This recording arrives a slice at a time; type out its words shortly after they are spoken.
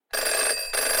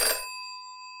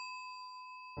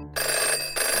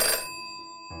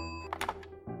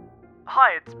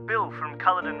Hi, it's Bill from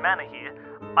Culloden Manor here.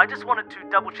 I just wanted to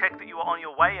double check that you are on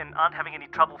your way and aren't having any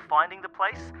trouble finding the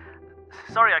place.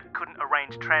 Sorry I couldn't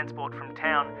arrange transport from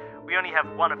town. We only have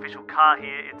one official car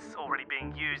here, it's already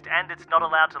being used, and it's not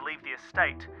allowed to leave the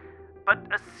estate. But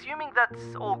assuming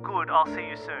that's all good, I'll see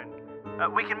you soon.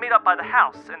 We can meet up by the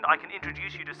house, and I can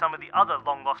introduce you to some of the other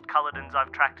long-lost Culledons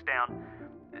I've tracked down.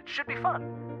 It should be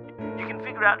fun. You can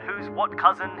figure out who's what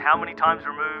cousin, how many times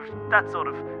removed, that sort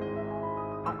of...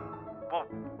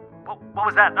 What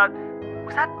was that?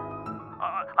 Was that...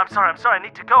 I'm sorry, I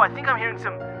need to go. I think I'm hearing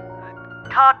some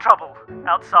car trouble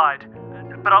outside.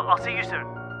 But I'll see you soon.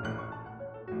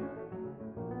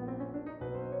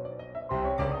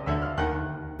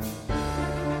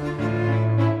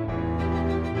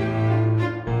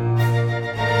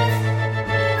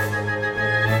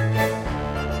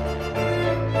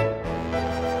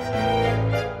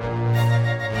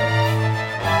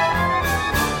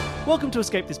 Welcome to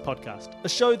Escape This Podcast, a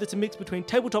show that's a mix between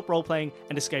tabletop role-playing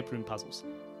and escape room puzzles.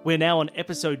 We're now on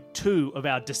episode 2 of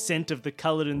our Descent of the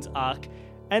Culledons arc,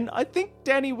 and I think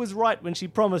Danny was right when she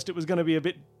promised it was going to be a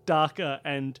bit darker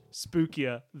and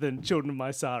spookier than Children of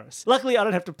Mysaris. Luckily, I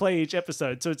don't have to play each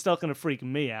episode, so it's not going to freak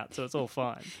me out, so it's all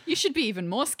fine. You should be even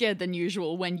more scared than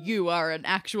usual when you are an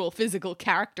actual physical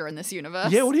character in this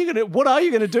universe. Yeah, what are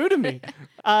you going to do to me?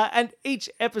 And each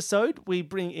episode, we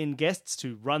bring in guests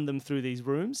to run them through these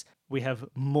rooms. We have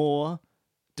more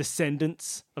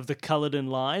descendants of the Culloden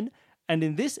line. And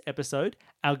in this episode,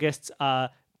 our guests are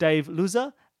Dave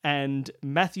Luza and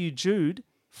Matthew Jude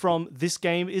from This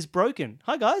Game Is Broken.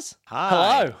 Hi, guys. Hi.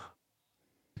 Hello.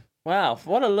 Wow,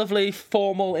 what a lovely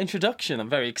formal introduction. I'm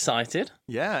very excited.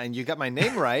 Yeah, and you got my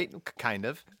name right, kind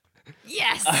of.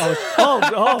 Yes!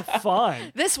 Oh,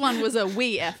 fine. This one was a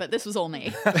we effort. This was all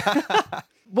me.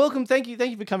 Welcome. Thank you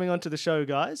for coming on to the show,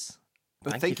 guys.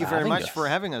 But Thank thank you you for very having much us. for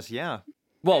having us, yeah.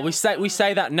 Well, we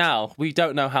say that now. We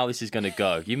don't know how this is going to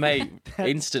go. You may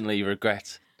instantly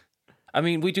regret. I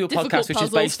mean, we do a Difficult podcast which is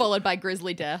puzzles based... followed by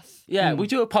grisly death. Yeah, we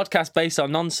do a podcast based on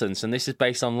nonsense, and this is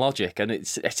based on logic, and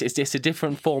it's a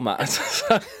different format.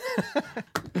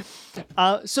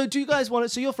 So do you guys want to...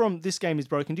 So you're from This Game Is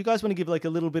Broken. Do you guys want to give like a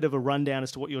little bit of a rundown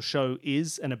as to what your show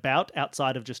is and about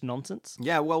outside of just nonsense?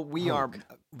 Yeah, well, we are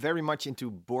very much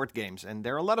into board games, and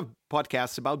there are a lot of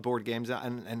podcasts about board games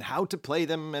and how to play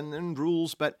them and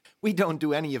rules, but we don't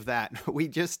do any of that. We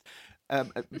just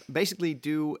basically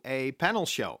do a panel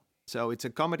show. So it's a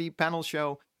comedy panel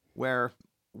show where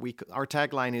our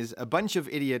tagline is a bunch of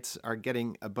idiots are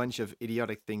getting a bunch of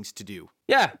idiotic things to do.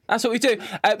 Yeah, that's what we do.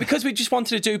 Because we just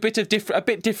wanted to do a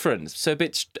bit different. So a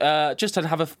bit, just to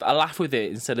have a laugh with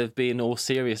it instead of being all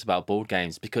serious about board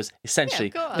games. Because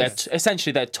essentially,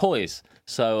 they're toys.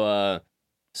 So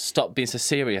stop being so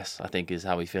serious, I think, is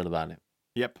how we feel about it.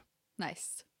 Yep.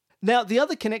 Nice. Now, the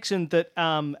other connection that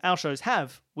our shows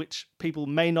have, which people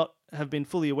may not have been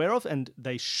fully aware of, and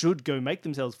they should go make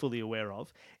themselves fully aware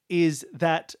of, is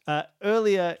that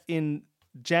earlier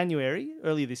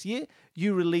this year,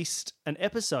 you released an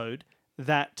episode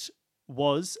that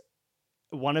was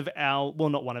not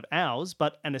one of ours,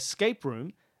 but an escape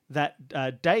room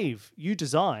that Dave, you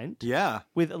designed. Yeah.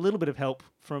 With a little bit of help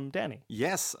from Danny.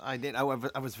 Yes, I did. I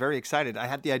was very excited. I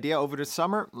had the idea over the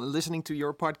summer, listening to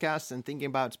your podcast and thinking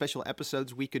about special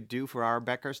episodes we could do for our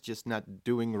backers, just not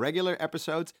doing regular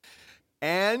episodes.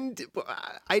 And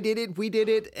I did it, we did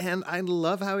it, and I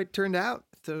love how it turned out.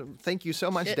 So thank you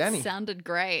so much, Danny. It sounded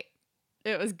great.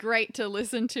 It was great to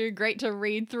listen to, great to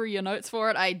read through your notes for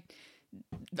it. I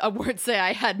won't say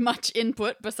I had much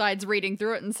input besides reading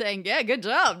through it and saying, yeah, good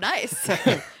job, nice.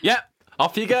 Yep,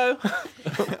 off you go.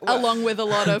 Along with a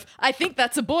lot of, I think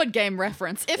that's a board game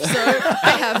reference. If so, I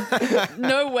have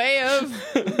no way of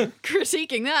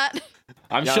critiquing that.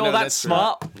 I'm Yeah, sure no, that's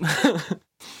smart.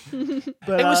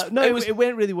 But it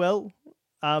went really well.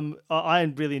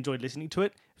 I really enjoyed listening to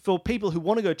it. For people who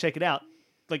want to go check it out,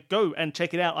 like go and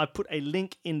check it out. I put a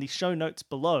link in the show notes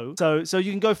below, so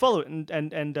you can go follow it and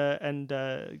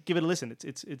give it a listen.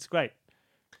 It's great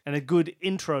and a good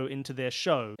intro into their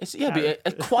show. It's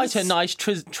quite a nice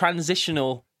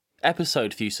transitional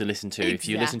episode for you to listen to if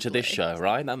you listen to this show,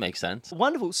 right? That makes sense.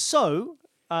 Wonderful. So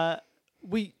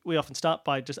we often start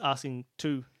by just asking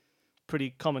two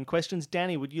pretty common questions.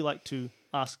 Danny, would you like to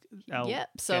ask our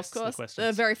So guests of course, the the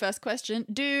questions? very first question,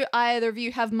 do either of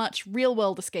you have much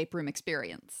real-world escape room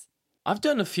experience? I've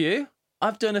done a few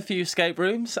escape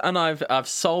rooms, and I've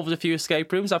solved a few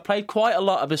escape rooms. I've played quite a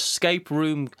lot of escape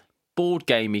room board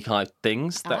gamey kind of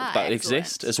things that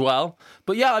exist as well.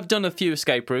 But yeah, I've done a few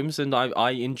escape rooms, and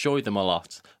I enjoy them a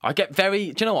lot. I get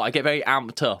very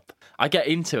amped up. I get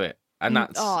into it. and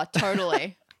that's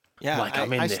totally. Yeah, like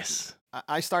I'm in this.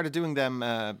 I started doing them.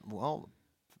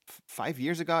 5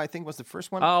 years ago, I think was the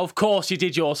first one. Oh, of course you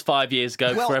did yours 5 years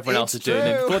ago before everyone else was doing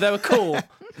them. Before they were cool.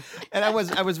 And I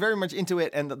was very much into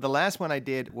it. And the last one I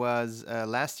did was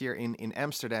last year in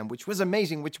Amsterdam, which was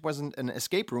amazing. Which wasn't an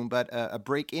escape room, but a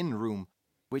break-in room,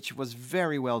 which was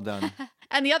very well done.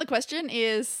 And the other question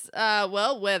is,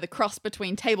 we're the cross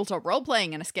between tabletop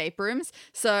role-playing and escape rooms.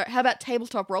 So how about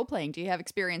tabletop role-playing? Do you have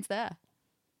experience there?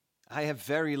 I have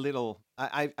very little.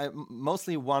 I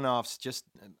mostly one-offs. Just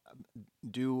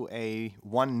do a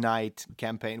one-night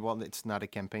campaign. Well, it's not a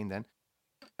campaign then.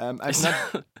 It's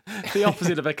not the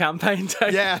opposite of a campaign.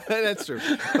 Yeah, that's true.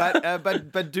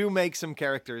 But do make some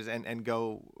characters and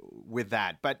go with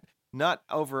that. But not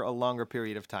over a longer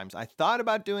period of time. I thought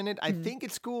about doing it. I think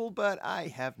it's cool, but I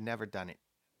have never done it.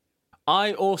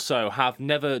 I also have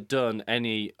never done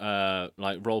any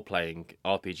like role-playing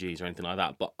RPGs or anything like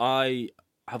that. But I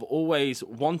have always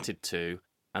wanted to,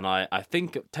 and I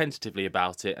think tentatively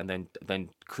about it, and then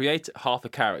create half a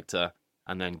character,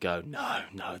 and then go, no,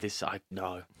 no.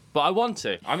 But I want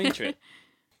to. I'm into it.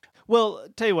 Well,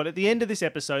 tell you what, at the end of this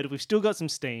episode, if we've still got some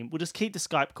steam, we'll just keep the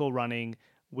Skype call running.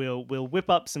 We'll whip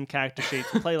up some character sheets.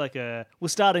 We'll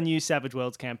start a new Savage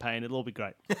Worlds campaign. It'll all be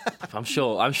great. I'm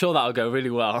sure that'll go really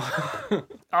well.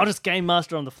 I'll just game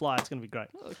master on the fly. It's going to be great.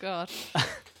 Oh God.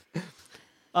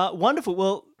 Wonderful.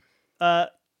 Well,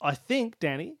 I think,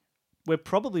 Danny, we're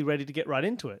probably ready to get right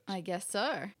into it. I guess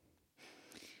so.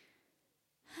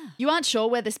 You aren't sure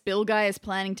where this Bill guy is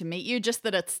planning to meet you, just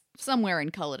that it's somewhere in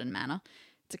Culloden Manor.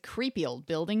 It's a creepy old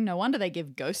building. No wonder they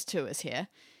give ghost tours here.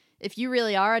 If you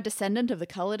really are a descendant of the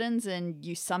Cullodens and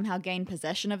you somehow gain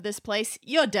possession of this place,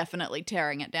 you're definitely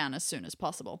tearing it down as soon as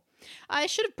possible. I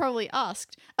should have probably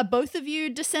asked, are both of you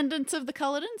descendants of the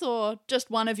Cullodens, or just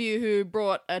one of you who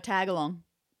brought a tag along?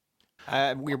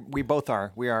 We both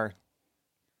are. We are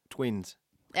twins.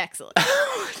 Excellent.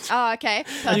 Oh, okay.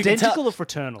 Identical or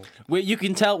fraternal? You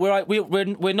can tell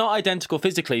we're not identical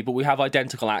physically, but we have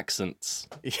identical accents.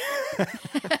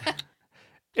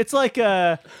 It's like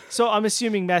so I'm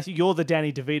assuming, Matthew, you're the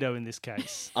Danny DeVito in this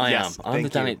case. I am. I'm the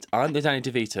Danny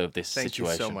DeVito of this Thank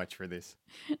situation. you so much for this.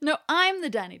 No, I'm the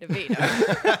Danny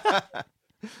DeVito.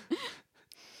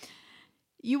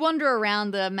 You wander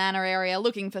around the manor area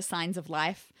looking for signs of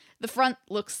life. The front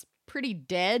looks pretty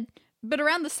dead, but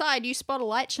around the side you spot a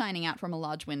light shining out from a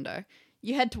large window.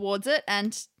 You head towards it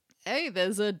and, hey,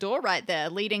 there's a door right there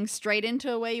leading straight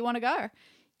into where you want to go.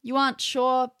 You aren't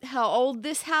sure how old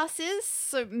this house is,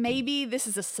 so maybe this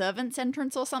is a servant's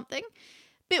entrance or something.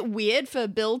 Bit weird for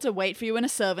Bill to wait for you in a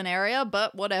servant area,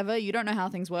 but whatever, you don't know how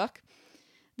things work.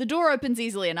 The door opens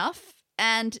easily enough,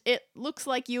 and it looks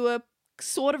like you were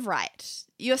sort of right.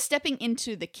 You're stepping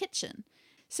into the kitchen.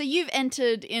 So you've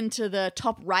entered into the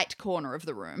top right corner of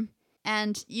the room,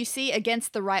 and you see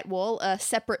against the right wall a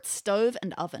separate stove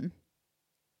and oven.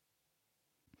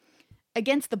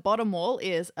 Against the bottom wall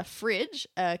is a fridge,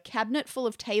 a cabinet full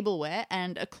of tableware,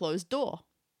 and a closed door.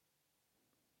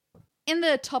 In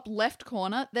the top left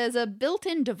corner, there's a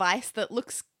built-in device that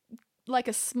looks like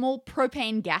a small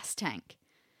propane gas tank.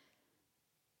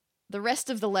 The rest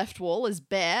of the left wall is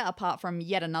bare, apart from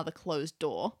yet another closed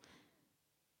door.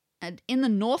 And in the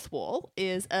north wall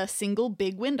is a single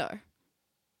big window.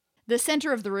 The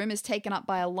center of the room is taken up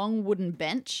by a long wooden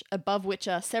bench, above which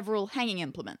are several hanging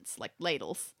implements, like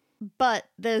ladles. But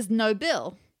there's no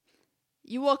Bill.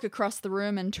 You walk across the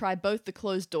room and try both the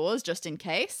closed doors just in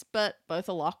case, but both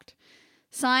are locked.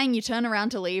 Sighing, you turn around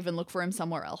to leave and look for him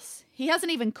somewhere else. He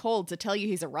hasn't even called to tell you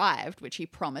he's arrived, which he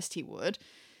promised he would.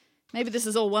 Maybe this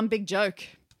is all one big joke.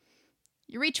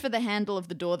 You reach for the handle of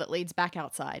the door that leads back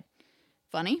outside.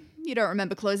 Funny, you don't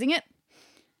remember closing it.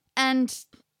 And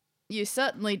you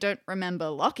certainly don't remember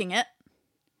locking it.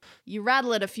 You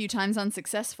rattle it a few times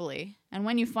unsuccessfully, and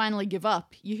when you finally give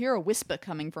up, you hear a whisper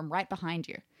coming from right behind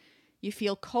you. You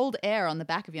feel cold air on the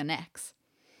back of your necks.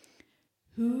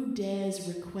 Who dares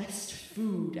request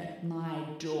food at my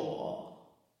door?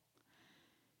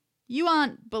 You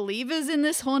aren't believers in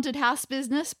this haunted house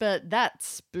business, but that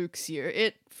spooks you.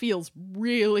 It feels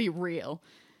really real.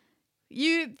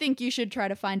 You think you should try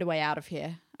to find a way out of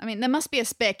here. I mean, there must be a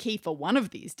spare key for one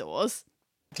of these doors.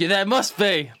 Yeah, there must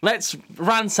be. Let's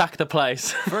ransack the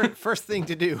place. First thing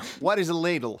to do. What is a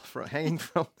ladle hanging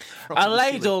from a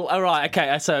ladle? All right.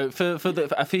 Okay. So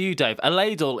for you, Dave, a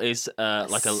ladle is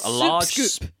like a large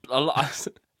scoop.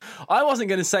 I wasn't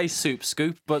going to say soup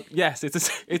scoop, but yes,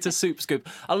 it's a soup scoop.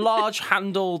 A large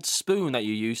handled spoon that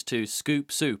you use to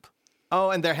scoop soup. Oh,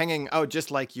 and they're hanging. Oh, just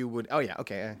like you would. Oh, yeah.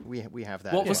 Okay, we have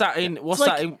that. What was that in? What's it's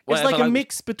like, that in? It's like a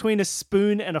mix between a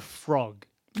spoon and a frog.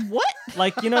 What?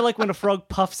 Like, like when a frog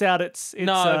puffs out its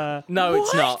No, it's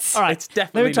What? not. All right, It's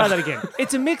definitely let me try not. that again.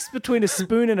 It's a mix between a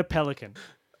spoon and a pelican.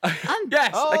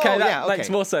 Yes. Oh, okay, that yeah, okay. makes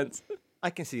more sense. I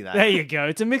can see that. There you go.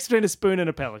 It's a mix between a spoon and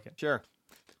a pelican. Sure.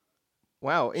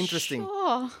 Wow, interesting.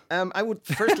 Sure. I would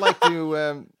first like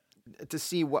to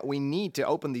see what we need to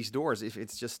open these doors. If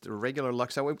it's just a regular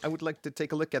lock, so I would like to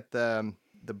take a look at the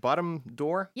bottom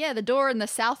door. Yeah, the door in the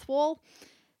south wall.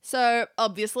 So,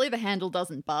 obviously, the handle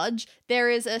doesn't budge.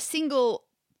 There is a single,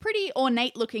 pretty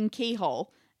ornate-looking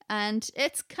keyhole, and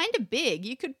it's kind of big.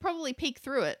 You could probably peek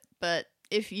through it, but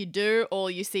if you do,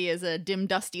 all you see is a dim,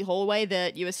 dusty hallway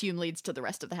that you assume leads to the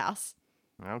rest of the house.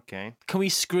 Okay. Can we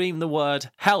scream the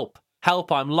word help?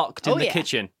 Help, I'm locked in the yeah.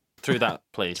 kitchen. Through that,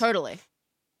 please. Totally.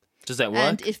 Does that work?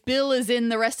 And if Bill is in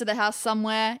the rest of the house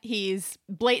somewhere, he's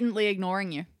blatantly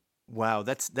ignoring you. Wow,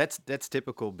 that's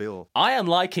typical Bill. I am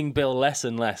liking Bill less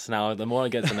and less now the more I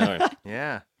get to know him.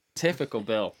 Yeah. Typical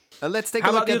Bill. Let's take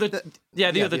How a look about at the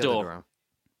other the other door?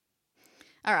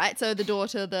 All right, so the door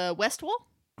to the west wall.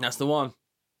 That's the one.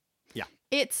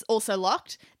 It's also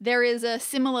locked. There is a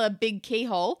similar big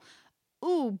keyhole.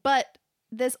 Ooh, but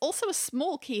there's also a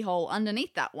small keyhole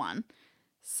underneath that one.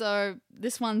 So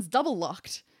this one's double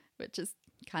locked, which is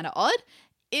kind of odd.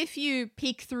 If you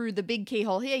peek through the big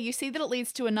keyhole here, you see that it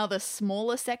leads to another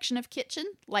smaller section of kitchen,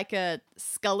 like a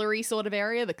scullery sort of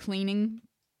area, the cleaning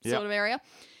sort of area.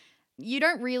 You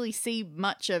don't really see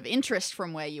much of interest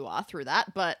from where you are through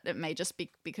that, but it may just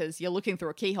be because you're looking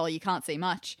through a keyhole, you can't see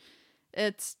much.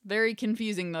 It's very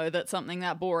confusing, though, that something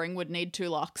that boring would need 2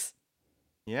 locks.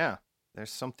 Yeah,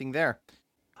 there's something there.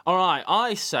 All right,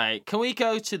 I say, can we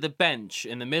go to the bench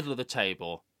in the middle of the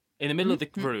table, in the middle of the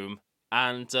room,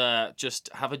 and just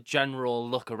have a general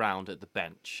look around at the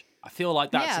bench? I feel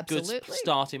like that's a good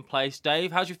starting place.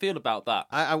 Dave, how do you feel about that?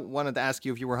 I wanted to ask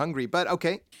you if you were hungry, but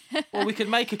okay. Well, we could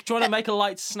do you want to make a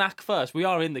light snack first? We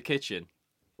are in the kitchen.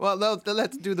 Well, no,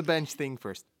 let's do the bench thing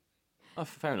first. Oh,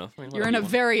 fair enough. I mean, You're in a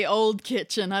very old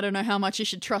kitchen. I don't know how much you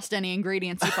should trust any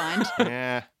ingredients you find.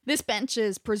 Yeah. This bench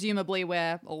is presumably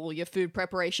where all your food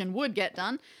preparation would get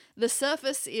done. The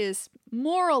surface is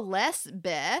more or less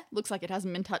bare. Looks like it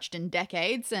hasn't been touched in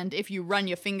decades, and if you run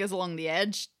your fingers along the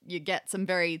edge, you get some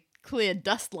very clear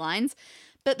dust lines.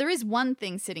 But there is one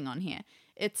thing sitting on here.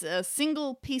 It's a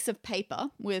single piece of paper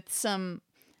with some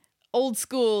old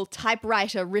school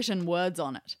typewriter written words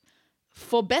on it.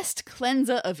 For best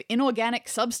cleanser of inorganic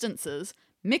substances,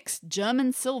 mix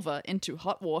German silver into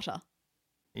hot water.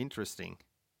 Interesting.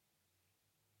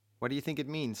 What do you think it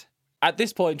means? At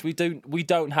this point, we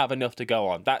don't have enough to go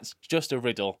on. That's just a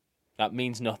riddle. That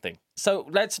means nothing. So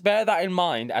let's bear that in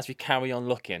mind as we carry on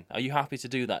looking. Are you happy to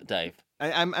do that, Dave?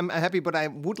 I'm happy, but I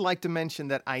would like to mention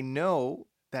that I know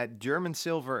that German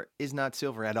silver is not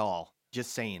silver at all.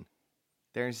 Just saying.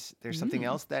 There's something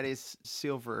else that is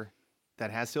silver, that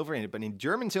has silver in it, but in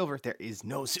German silver, there is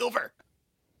no silver.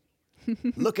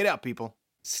 Look it up, people.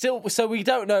 Still, so we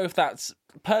don't know if that's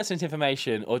pertinent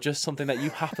information or just something that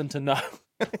you happen to know.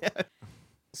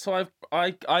 So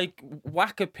I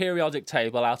whack a periodic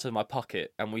table out of my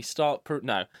pocket and we start...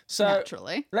 So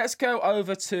naturally. Let's go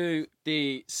over to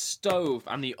the stove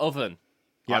and the oven,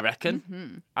 I reckon.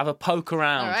 Mm-hmm. Have a poke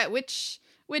around. All right, which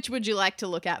would you like to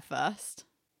look at first?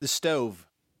 The stove.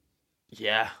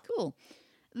 Yeah. Cool.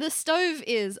 The stove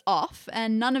is off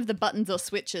and none of the buttons or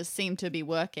switches seem to be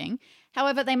working.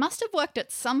 However, they must have worked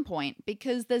at some point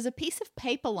because there's a piece of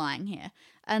paper lying here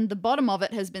and the bottom of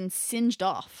it has been singed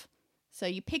off. So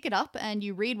you pick it up and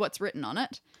you read what's written on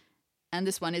it. And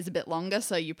this one is a bit longer,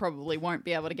 so you probably won't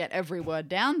be able to get every word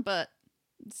down, but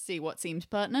see what seems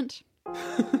pertinent.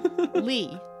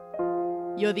 Lee,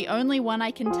 you're the only one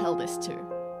I can tell this to.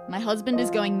 My husband is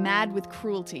going mad with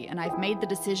cruelty, and I've made the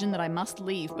decision that I must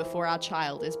leave before our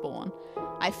child is born.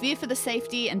 I fear for the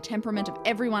safety and temperament of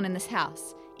everyone in this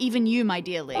house, even you, my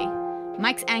dear Lee.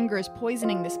 Mike's anger is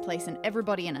poisoning this place and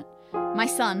everybody in it. My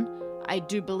son, I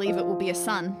do believe it will be a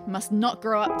son, must not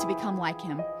grow up to become like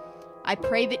him. I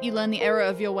pray that you learn the error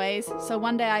of your ways, so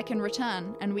one day I can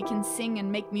return, and we can sing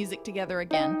and make music together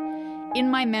again. In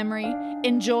my memory,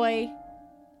 enjoy...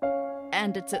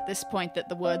 And it's at this point that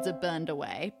the words are burned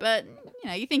away. But,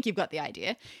 you think you've got the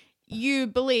idea. You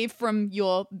believe from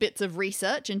your bits of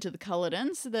research into the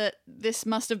Culledons that this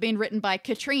must have been written by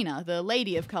Katrina, the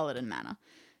lady of Culledon Manor.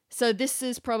 So this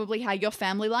is probably how your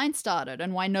family line started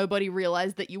and why nobody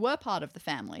realized that you were part of the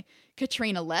family.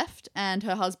 Katrina left, and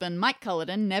her husband, Mike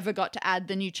Culledon, never got to add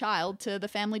the new child to the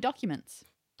family documents.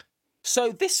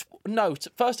 So this note,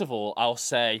 first of all, I'll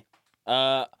say...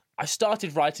 I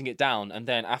started writing it down, and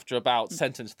then after about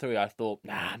sentence 3, I thought,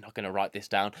 I'm not going to write this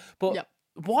down. But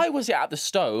why was it at the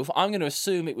stove? I'm going to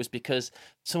assume it was because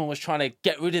someone was trying to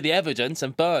get rid of the evidence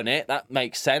and burn it. That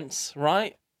makes sense,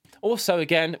 right? Also,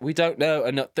 again, we don't know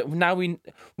enough. Now we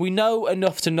know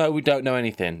enough to know we don't know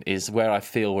anything is where I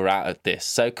feel we're at this.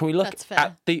 So can we look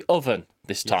at the oven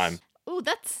this time? Oh,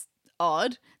 that's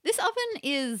odd. This oven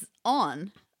is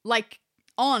on, like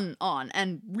on,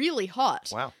 and really hot.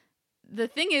 Wow. The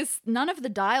thing is, none of the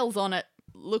dials on it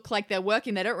look like they're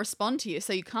working. They don't respond to you,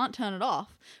 so you can't turn it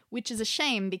off, which is a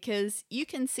shame because you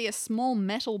can see a small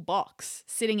metal box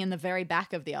sitting in the very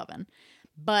back of the oven,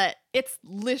 but it's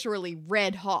literally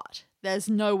red hot. There's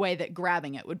no way that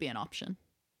grabbing it would be an option.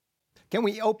 Can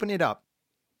we open it up?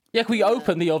 Yeah, can we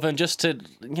open the oven just to,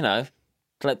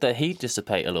 let the heat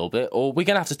dissipate a little bit? Or we're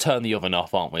going to have to turn the oven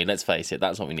off, aren't we? Let's face it,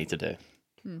 that's what we need to do.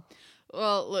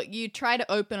 Well, look, you try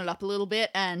to open it up a little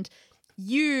bit and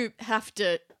you have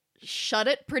to shut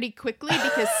it pretty quickly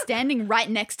because standing right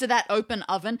next to that open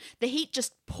oven, the heat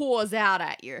just pours out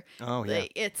at you. Oh, yeah.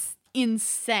 It's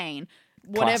insane.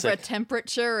 Whatever Classic.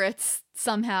 temperature it's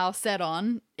somehow set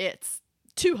on, it's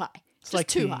too high. It's like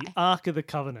too the high. Ark of the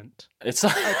Covenant. It's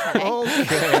Okay.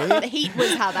 Okay. The heat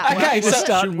was how that Okay, works.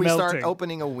 so- Should we start melting.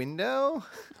 opening a window?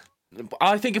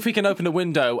 I think if we can open a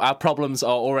window, our problems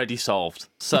are already solved.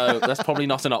 So that's probably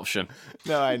not an option.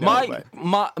 No, I know.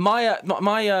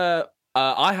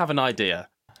 I have an idea.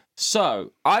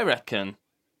 So I reckon,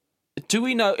 do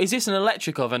we know, is this an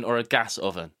electric oven or a gas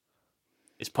oven?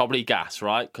 It's probably gas,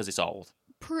 right? Because it's old.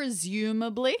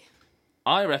 Presumably.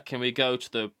 I reckon we go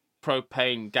to the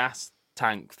propane gas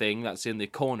tank thing that's in the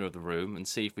corner of the room and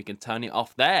see if we can turn it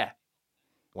off there.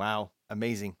 Wow,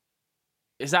 amazing.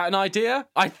 Is that an idea?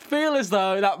 I feel as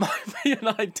though that might be an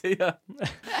idea.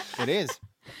 It is.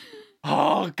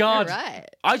 Oh, God. You're right.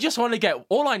 I just want to get,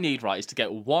 all I need right is to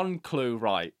get one clue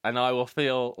right, and I will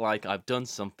feel like I've done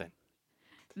something.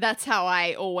 That's how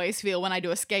I always feel when I do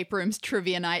escape rooms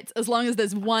trivia nights. As long as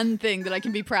there's one thing that I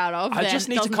can be proud of, I then just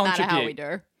it need to doesn't matter how we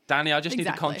contribute. do. Danny, I just need to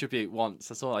Exactly. contribute once.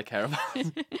 That's all I care about.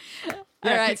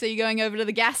 All right, so you're going over to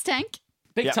the gas tank?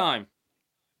 Big Yep. time.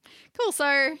 Cool,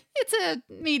 so it's a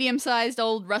medium-sized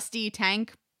old rusty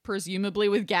tank, presumably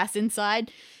with gas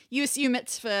inside. You assume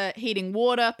it's for heating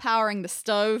water, powering the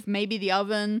stove, maybe the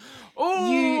oven.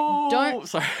 Oh, You don't-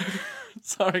 Sorry,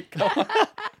 sorry. Go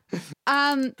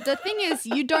on. The thing is,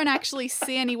 you don't actually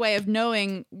see any way of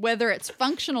knowing whether it's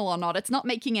functional or not. It's not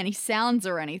making any sounds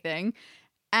or anything.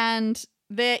 And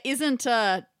there isn't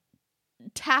a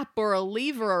tap or a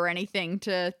lever or anything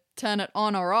to turn it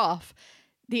on or off.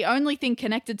 The only thing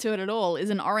connected to it at all is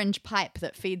an orange pipe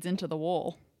that feeds into the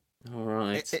wall. All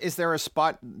right. Is there a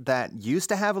spot that used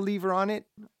to have a lever on it?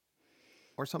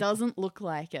 Or something? Doesn't look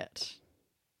like it.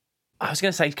 I was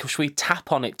going to say, should we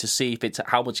tap on it to see if it's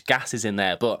how much gas is in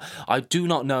there? But I do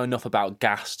not know enough about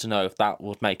gas to know if that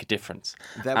would make a difference.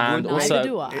 That And would, Neither also,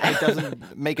 do I. it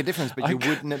doesn't make a difference, but you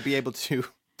wouldn't be able to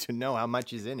know how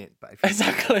much is in it. But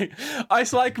Exactly.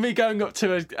 It's like me going up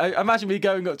to imagine me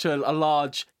going up to a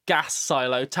large gas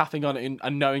silo, tapping on it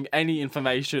and knowing any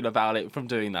information about it from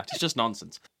doing that. It's just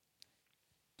nonsense.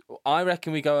 I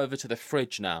reckon we go over to the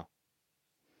fridge now.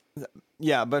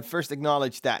 Yeah, but first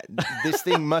acknowledge that this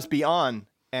thing must be on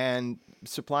and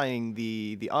supplying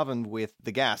the oven with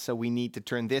the gas. So we need to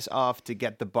turn this off to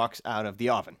get the box out of the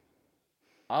oven.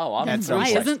 Oh, I'm That's very Why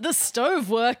right. isn't the stove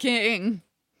working?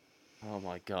 Oh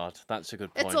my God, that's a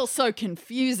good point. It's all so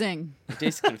confusing. It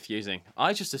is confusing.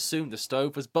 I just assumed the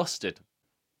stove was busted.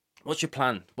 What's your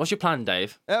plan? What's your plan,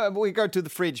 Dave? We go to the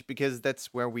fridge because that's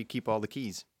where we keep all the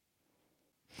keys.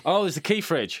 Oh, there's a key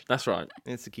fridge. That's right.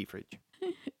 It's the key fridge.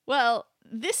 Well,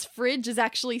 this fridge is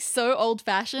actually so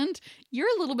old-fashioned, you're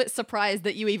a little bit surprised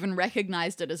that you even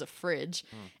recognized it as a fridge.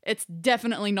 It's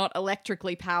definitely not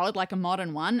electrically powered like a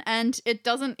modern one, and it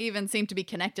doesn't even seem to be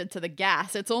connected to the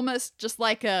gas. It's almost just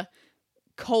like a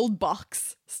cold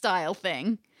box style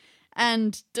thing.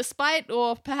 And despite,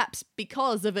 or perhaps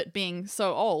because of it being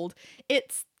so old,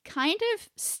 it's kind of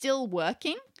still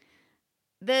working.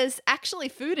 There's actually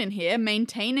food in here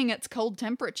maintaining its cold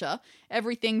temperature.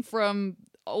 Everything from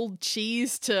old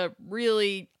cheese to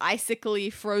really icically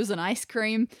frozen ice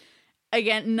cream.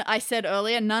 Again, I said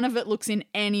earlier, none of it looks in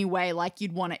any way like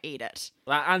you'd want to eat it.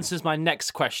 That answers my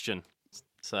next question.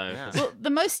 So, Yeah. Well, the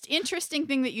most interesting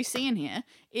thing that you see in here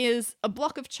is a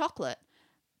block of chocolate.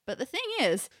 But the thing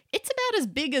is, it's about as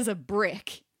big as a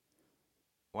brick.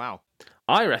 Wow.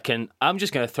 I reckon I'm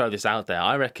just going to throw this out there.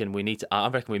 I reckon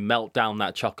we melt down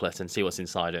that chocolate and see what's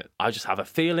inside it. I just have a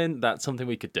feeling that's something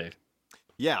we could do.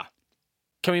 Yeah.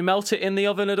 Can we melt it in the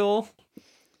oven at all?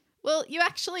 Well, you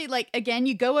actually, again,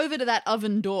 you go over to that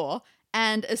oven door,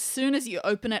 and as soon as you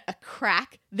open it a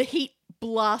crack, the heat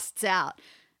blasts out.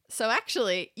 So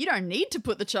actually, you don't need to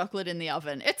put the chocolate in the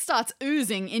oven. It starts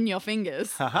oozing in your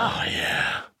fingers. Oh,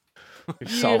 yeah.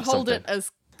 You hold it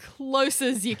as close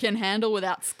as you can handle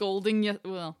without scalding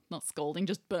well, not scalding,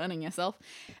 just burning yourself.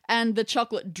 And the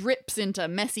chocolate drips into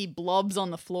messy blobs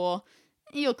on the floor.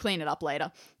 You'll clean it up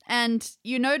later. And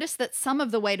you notice that some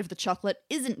of the weight of the chocolate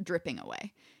isn't dripping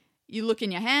away. You look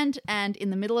in your hand, and in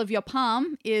the middle of your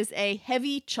palm is a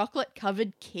heavy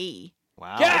chocolate-covered key.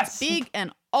 Wow. Yes! Big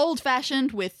and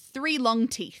old-fashioned with 3 long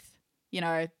teeth. You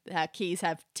know how keys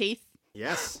have teeth?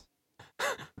 Yes.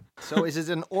 So is it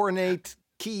an ornate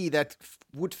key that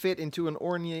would fit into an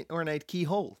ornate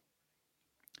keyhole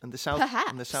on the south Perhaps.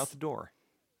 on the south door?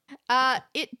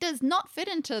 It does not fit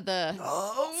into the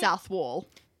south wall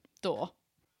door.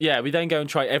 Yeah, we then go and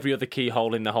try every other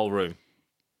keyhole in the whole room.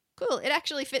 Cool. It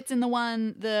actually fits in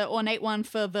the ornate one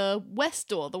for the west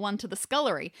door, the one to the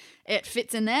scullery. It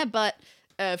fits in there, but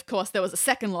of course there was a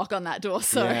second lock on that door,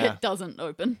 so Yeah. it doesn't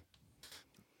open.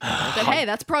 But hey,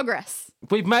 that's progress.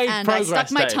 We've made And progress, I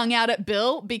stuck my Dave. tongue out at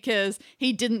Bill because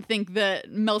he didn't think that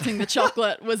melting the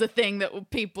chocolate was a thing that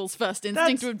people's first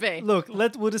instinct would be. Look,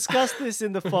 we'll discuss this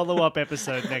in the follow-up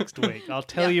episode next week. I'll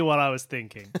tell you what I was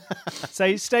thinking.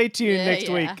 So stay tuned Yeah, next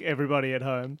yeah. week, everybody at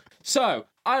home. So,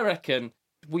 I reckon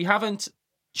we haven't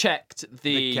checked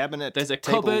The cabinet There's a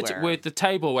cupboard tableware. with the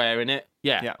tableware in it.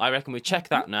 Yeah, Yeah. I reckon we check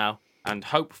that now and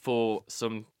hope for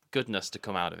some goodness to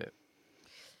come out of it.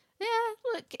 Yeah,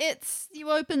 look,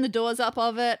 you open the doors up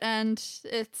of it and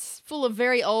it's full of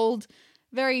very old,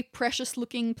 very precious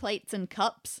looking plates and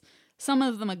cups. Some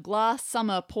of them are glass,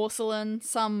 some are porcelain,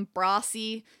 some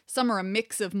brassy, some are a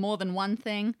mix of more than one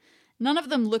thing. None of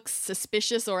them looks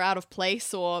suspicious or out of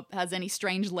place or has any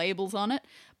strange labels on it,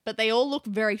 but they all look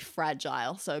very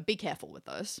fragile, so be careful with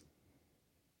those.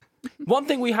 One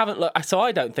thing we haven't looked, so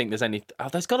I don't think there's any. Oh,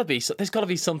 there's got to be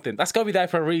something. That's got to be there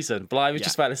for a reason. But I was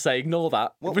just about to say, ignore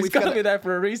that. Well, It's we've got to gotta- be there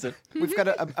for a reason. We've got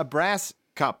a brass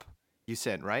cup, you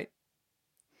said, right?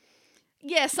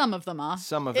 Yeah, some of them are.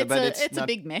 Some of it, but it's a not-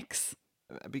 big mix.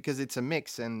 Because it's a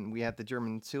mix, and we have the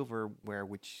German silverware,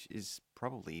 which is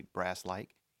probably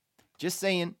brass-like. Just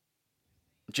saying.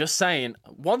 Just saying.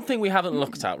 One thing we haven't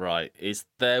looked at, right, is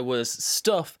there was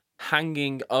stuff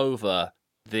hanging over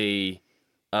the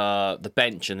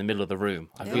bench in the middle of the room.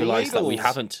 I Yeah, realised that we labels.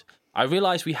 haven't. I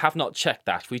realised we have not checked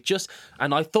that.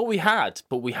 And I thought we had,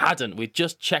 but we hadn't. We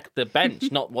just checked the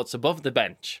bench, not what's above the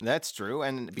bench. That's true,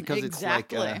 and because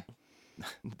Exactly. it's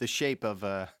like the shape of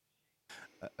a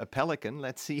pelican,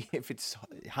 let's see if it's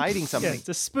hiding Yeah, something. it's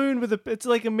a spoon it's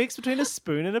like a mix between a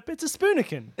spoon and it's a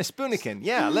spoonikin. A spoonikin.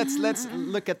 Yeah, let's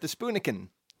look at the spoonikin.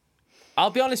 I'll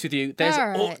be honest with you. There's All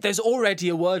right. there's already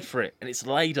a word for it, and it's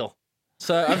ladle.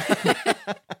 So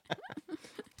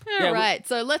All right,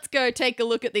 so let's go take a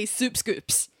look at these soup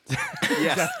scoops.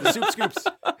 Yes, the soup scoops.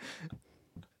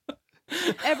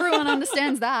 Everyone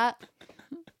understands that.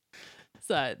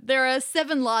 So, there are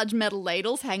 7 large metal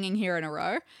ladles hanging here in a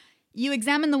row. You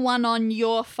examine the one on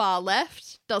your far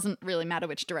left. Doesn't really matter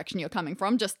which direction you're coming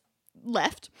from, just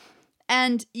left.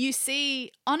 And you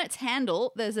see on its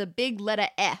handle, there's a big letter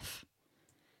F.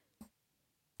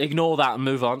 ignore that and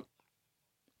move on.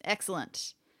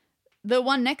 Excellent. The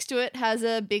one next to it has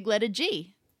a big letter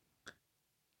G.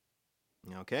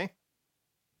 Okay.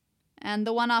 And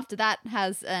the one after that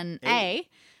has an A.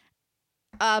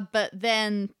 But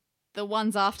then the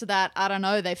ones after that, I don't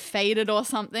know, they've faded or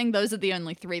something. Those are the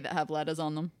only 3 that have letters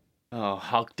on them. Oh,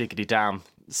 hog diggity damn.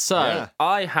 So, Yeah.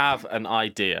 I have an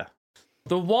idea.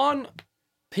 The one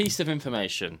piece of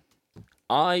information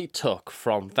I took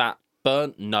from that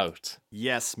burnt note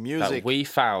Yes, that music. we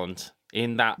found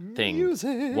in that thing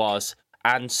Music. was,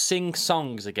 and sing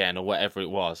songs again, or whatever it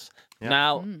was. Yeah.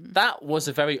 Now, that was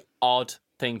a very odd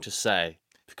thing to say,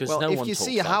 because Well, no if one you talks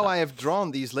see like how that. I have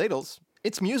drawn these ladles,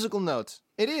 it's musical notes.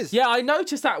 It is. Yeah, I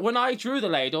noticed that when I drew the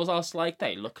ladles, I was like,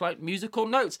 they look like musical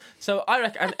notes. So I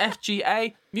reckon an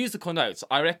FGA, musical notes.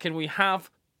 I reckon we have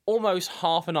almost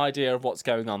half an idea of what's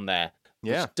going on there.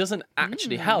 Yeah. Which doesn't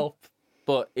actually help,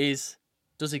 but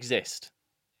does exist.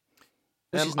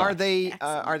 Which is Are nice. they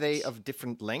Excellent. of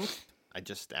different length? I'm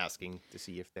just asking to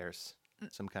see if there's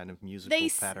some kind of musical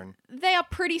pattern. They are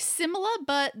pretty similar,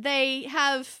 but they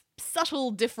have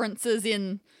subtle differences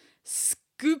in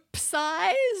scoop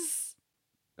size.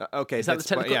 Okay, Is that that's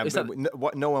the why- technical- yeah. is that-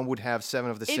 but no one would have 7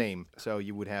 of the If- same, so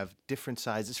you would have different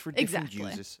sizes for different Exactly.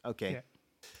 uses. Okay. Yeah.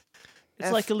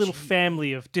 It's like a little FG.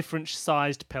 family of different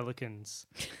sized pelicans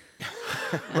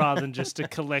rather than just a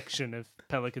collection of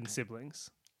pelican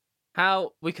siblings.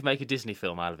 How we could make a Disney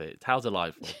film out of it. How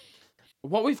delightful.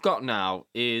 What we've got now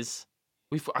is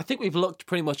I think we've looked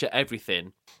pretty much at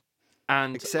everything,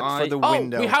 And Except for the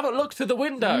window. We haven't looked through the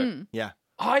window. Yeah.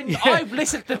 I've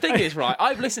listened. The thing is, right?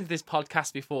 I've listened to this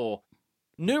podcast before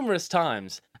numerous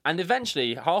times, and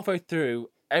eventually, halfway through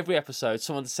every episode,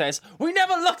 someone says, "We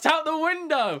never looked out the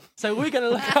window," so we're going to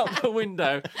look out the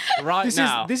window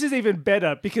now. This is even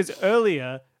better because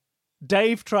earlier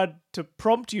Dave tried to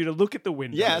prompt you to look at the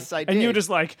window. Yes, I did. And you were just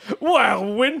like,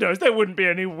 "Well, windows. There wouldn't be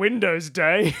any windows,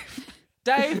 Dave."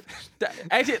 Dave,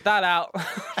 edit that out.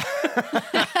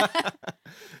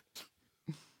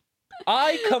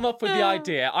 I come up with the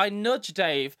idea. I nudge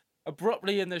Dave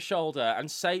abruptly in the shoulder and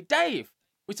say, "Dave,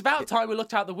 it's about time we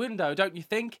looked out the window, don't you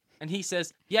think?" And he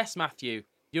says, "Yes, Matthew,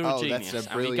 you're a genius." That's a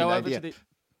and we brilliant go over idea.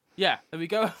 to and we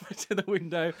go over to the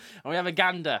window and we have a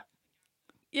gander.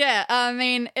 Yeah, I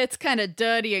mean, it's kind of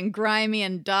dirty and grimy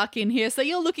and dark in here, so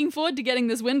you're looking forward to getting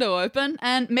this window open,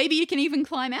 and maybe you can even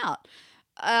climb out.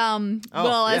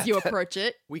 As you approach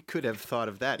it. We could have thought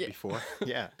of that before.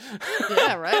 Yeah.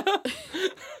 Yeah, right?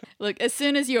 Look, as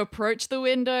soon as you approach the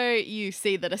window, you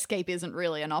see that escape isn't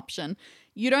really an option.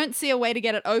 You don't see a way to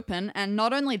get it open, and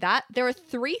not only that, there are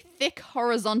 3 thick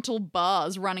horizontal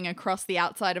bars running across the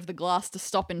outside of the glass to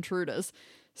stop intruders.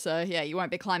 So, yeah, you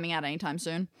won't be climbing out anytime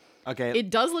soon. Okay. It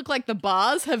does look like the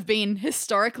bars have been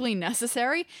historically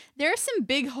necessary. There are some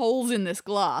big holes in this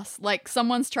glass, like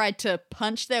someone's tried to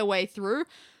punch their way through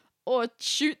or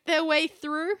shoot their way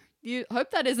through. You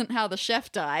hope that isn't how the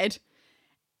chef died.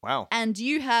 Wow. And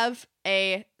you have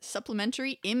a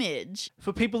supplementary image.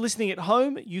 For people listening at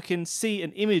home, you can see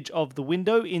an image of the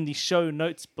window in the show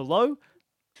notes below.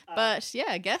 But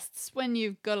yeah, guests, when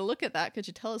you've got to look at that, could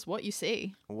you tell us what you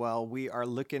see? Well, we are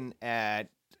looking at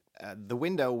the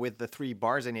window with the 3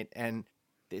 bars in it, and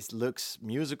this looks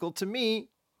musical to me.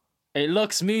 It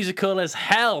looks musical as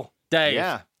hell, Dave.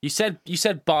 Yeah. You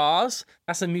said bars.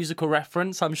 That's a musical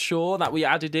reference, I'm sure, that we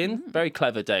added in. Very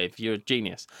clever, Dave. You're a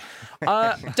genius.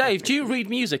 Dave, do you read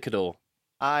music at all?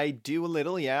 I do a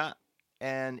little, yeah.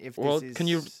 And if this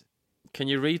is... Can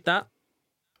you read that?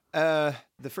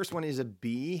 The first one is a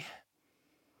B.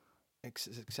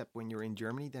 Except when you're in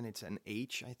Germany, then it's an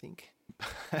H, I think.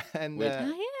 And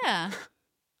Yeah.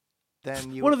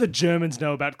 then you... What do the Germans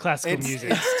know about classical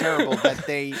music? It's terrible that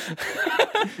they...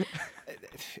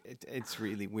 It's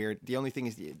really weird. The only thing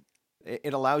is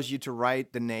it allows you to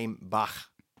write the name Bach.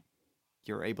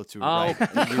 You're able to write.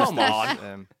 Come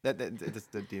on. That's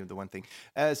the one thing.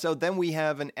 So then we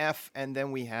have an F, and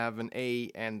then we have an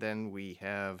A, and then we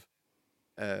have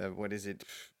what is it?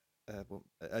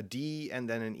 A D, and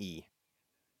then an E.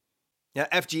 Yeah,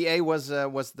 FGA was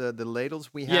the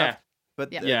ladles we have. Yeah.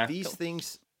 But Yeah. these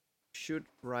things should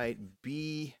write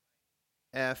B,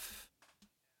 F,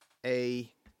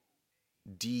 A,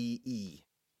 D, E.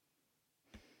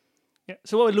 Yeah.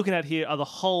 So what we're looking at here are the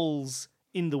holes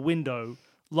in the window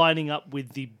lining up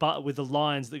with the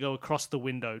lines that go across the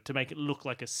window to make it look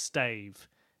like a stave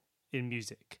in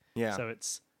music. Yeah. So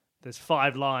there's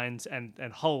 5 lines and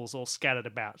holes all scattered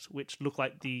about, which look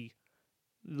like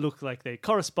they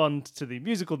correspond to the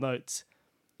musical notes.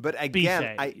 But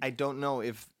again, B-fade. I don't know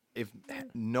if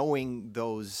knowing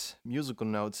those musical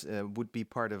notes would be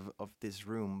part of this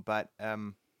room, but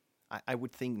I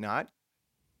would think not.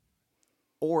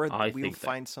 Or we'll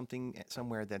find something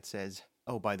somewhere that says,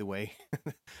 "Oh, by the way,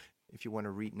 if you want to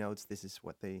read notes, this is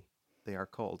what they are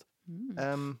called."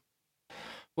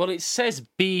 Well, it says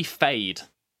B fade.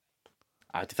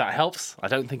 If that helps, I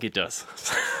don't think it does.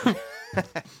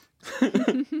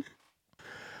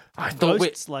 I thought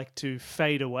Ghosts like to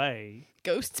fade away.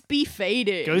 Ghosts be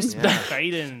fading. Ghosts be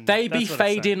fading. They be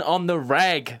fading on the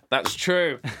reg. That's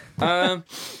true.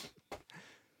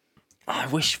 I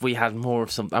wish we had more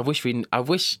of something. I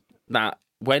wish that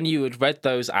when you had read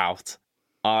those out,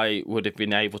 I would have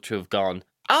been able to have gone,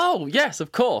 "Oh yes,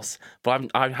 of course." But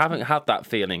I haven't had that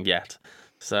feeling yet.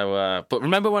 So, but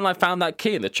remember when I found that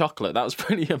key in the chocolate? That was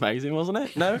pretty amazing, wasn't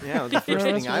it? No? Yeah, the first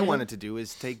thing I wanted to do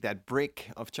is take that brick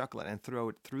of chocolate and throw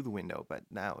it through the window, but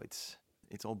now it's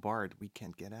all barred. We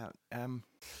can't get out.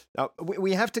 Now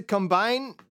we have to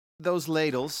combine those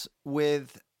ladles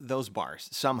with those bars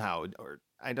somehow, or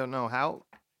I don't know how.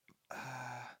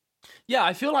 Yeah,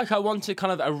 I feel like I want to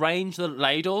kind of arrange the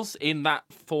ladles in that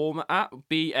format,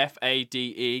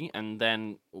 BFADE, and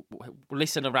then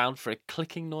listen around for a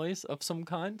clicking noise of some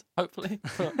kind, hopefully.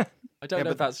 But I don't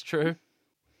know if that's true.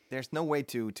 There's no way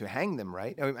to hang them,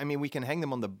 right? I mean, we can hang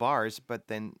them on the bars, but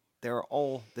then they're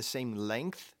all the same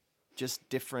length, just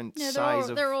different size.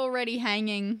 They're already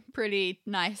hanging pretty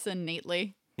nice and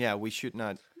neatly. Yeah, we should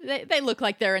not... They look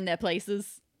like they're in their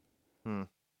places.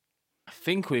 I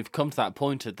think we've come to that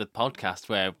point of the podcast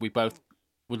where we both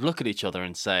would look at each other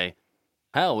and say,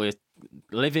 Hell, we're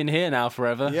living here now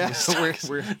forever. Yeah,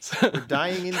 we're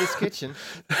dying in this kitchen,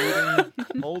 eating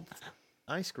old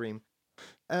ice cream.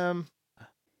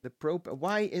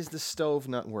 Why is the stove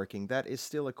not working? That is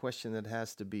still a question that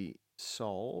has to be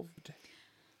solved.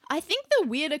 I think the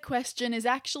weirder question is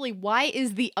actually, why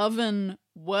is the oven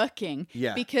working?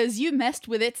 Yeah. Because you messed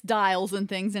with its dials and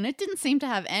things, and it didn't seem to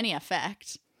have any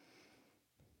effect.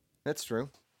 That's true.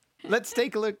 Let's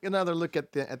take another look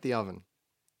at the oven.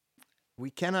 We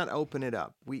cannot open it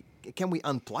up. Can we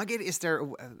unplug it? Is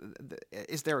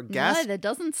there a gas? No, there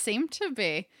doesn't seem to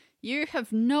be. You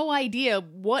have no idea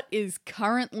what is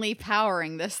currently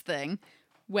powering this thing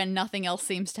when nothing else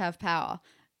seems to have power.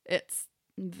 It's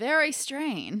very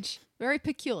strange, very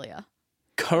peculiar.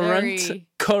 Currently,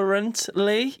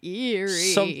 Eerie.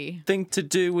 something to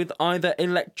do with either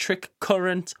electric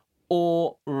current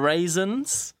or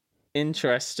raisins.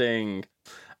 Interesting.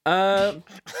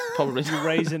 Probably. You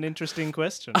raise an interesting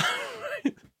question.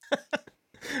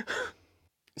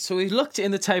 So we've looked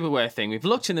in the tableware thing, we've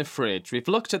looked in the fridge, we've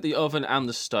looked at the oven and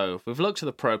the stove, we've looked at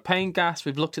the propane gas,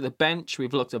 we've looked at the bench,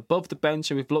 we've looked above the bench,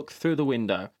 and we've looked through the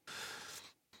window.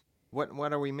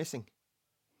 What are we missing?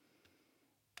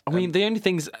 I mean, the only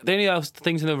things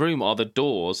in the room are the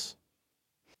doors.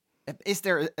 Is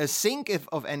there a sink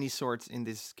of any sort in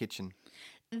this kitchen?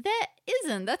 There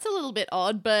isn't. That's a little bit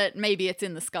odd, but maybe it's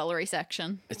in the scullery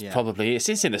section. It's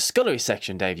in the scullery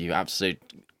section, Dave, you absolute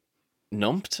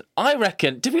numped. I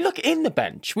reckon, did we look in the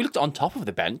bench? We looked on top of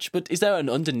the bench, but is there an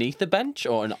underneath the bench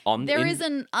or an on? There is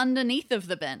an underneath of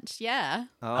the bench, yeah.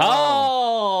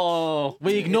 Oh,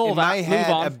 we ignore in that. My head,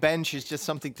 Move on. a bench is just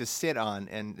something to sit on,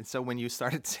 and so when you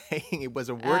started saying it was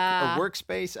a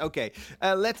workspace, okay,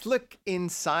 let's look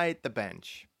inside the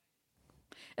bench.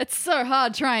 It's so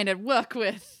hard trying to work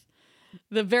with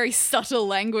the very subtle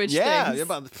language things.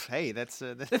 But hey, that's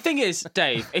The thing is,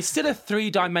 Dave, it's still a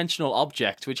 3-dimensional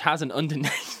object which has an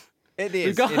underneath. it is.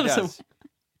 Regardless it does.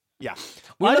 Yeah.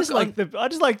 I just like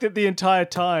that the entire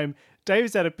time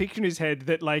Dave's had a picture in his head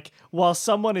that, like, while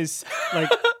someone is like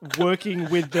working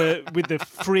with the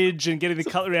fridge and getting the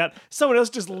cutlery out, someone else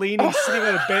just leaning, sitting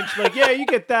on a bench, like, yeah, you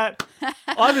get that.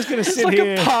 I'm just gonna sit like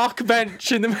here. a park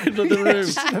bench in the middle of the room,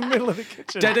 Just in the middle of the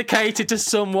kitchen. dedicated to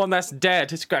someone that's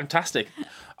dead. It's fantastic.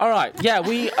 All right, yeah,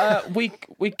 we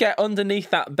get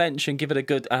underneath that bench and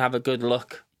have a good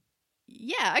look.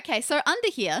 Yeah, okay, so under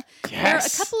here, there are a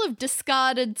couple of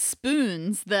discarded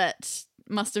spoons that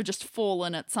must have just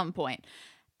fallen at some point.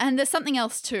 And there's something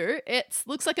else too. It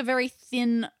looks like a very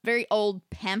thin, very old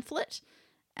pamphlet,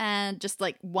 and just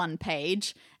like one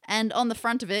page. And on the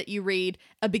front of it, you read,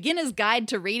 "A Beginner's Guide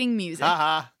to Reading Music."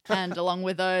 And along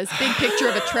with those, big picture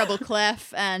of a treble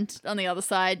clef. And on the other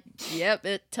side, yep,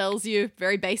 it tells you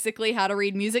very basically how to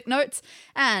read music notes.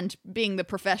 And being the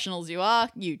professionals you are,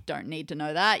 you don't need to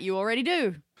know that. You already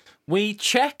do. We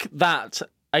check that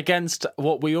against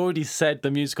what we already said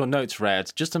the musical notes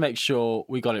read, just to make sure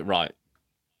we got it right.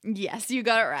 Yes, you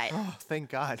got it right. Oh, thank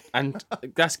God. And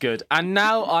that's good. And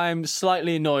now I'm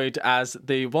slightly annoyed as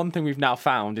the one thing we've now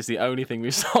found is the only thing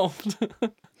we've solved.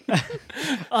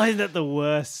 Isn't that the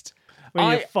worst?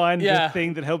 When you find the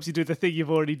thing that helps you do the thing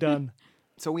you've already done.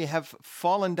 So we have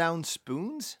fallen down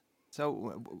spoons?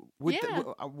 So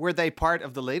were they part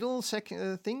of the ladle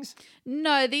things?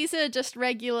 No, these are just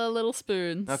regular little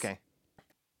spoons. Okay.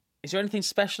 Is there anything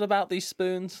special about these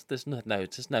spoons? There's no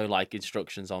like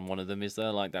instructions on one of them, is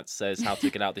there? Like that says how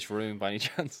to get out this room by any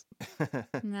chance?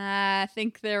 Nah, I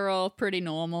think they're all pretty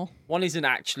normal. One isn't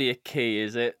actually a key,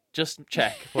 is it? Just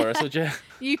check for us, would you?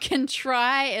 You can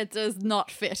try. It does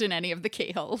not fit in any of the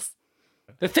keyholes.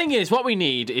 The thing is, what we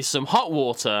need is some hot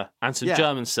water and some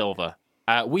German silver.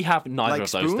 We have neither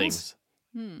of those things.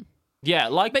 Yeah,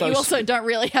 like but those. But you also don't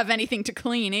really have anything to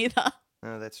clean either.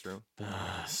 Oh, that's true.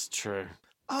 That's true.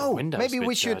 Oh, maybe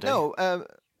we should know.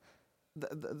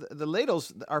 The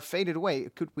ladles are faded away.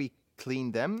 Could we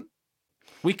clean them?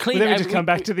 We clean. Then we just come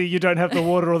back to the you don't have the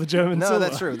water or the German silver. No,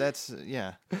 that's true. That's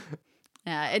yeah.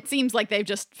 It seems like they've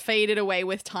just faded away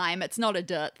with time. It's not a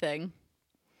dirt thing.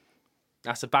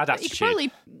 That's a bad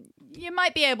attitude. You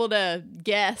might be able to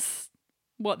guess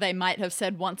what they might have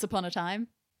said once upon a time.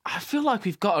 I feel like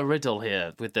we've got a riddle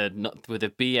here with the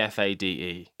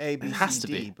BFADE. A, B, it has C, to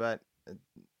D, be. But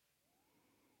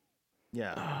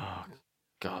yeah. Oh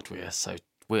God, we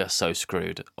are so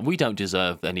screwed. We don't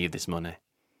deserve any of this money.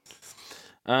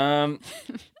 I'm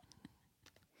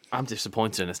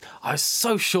disappointed in us. I was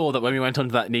so sure that when we went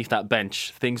underneath that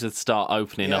bench, things would start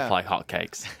opening up like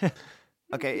hotcakes.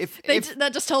 Okay,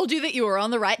 that just told you that you were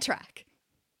on the right track.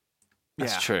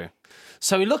 That's true.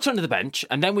 So we looked under the bench,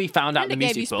 and then we found out the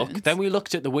music book. Then we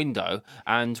looked at the window,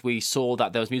 and we saw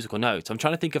that there was musical notes. I'm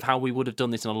trying to think of how we would have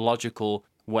done this in a logical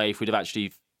way if we'd have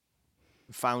actually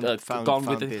found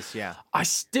this. Yeah, I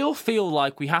still feel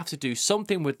like we have to do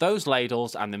something with those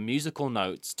ladles and the musical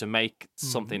notes to make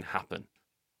something happen.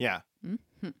 Yeah.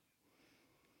 Mm-hmm.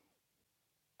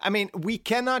 I mean, we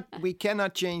cannot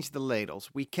change the ladles.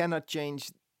 We cannot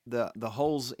change the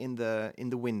holes in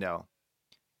the window.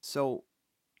 So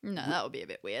no, that would be a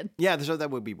bit weird. Yeah, so that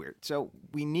would be weird. So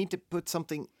we need to put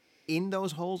something in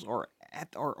those holes, or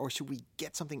should we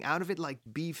get something out of it, like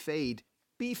B-fade?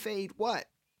 B-fade what?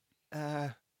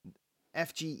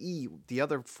 FGE. The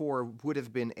other 4 would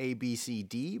have been A, B, C,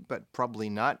 D, but probably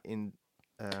not in.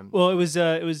 Well, it was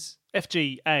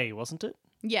FGA, wasn't it?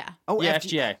 Yeah. Oh, yeah,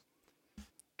 FGA.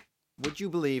 Would you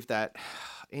believe that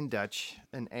in Dutch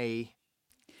an A?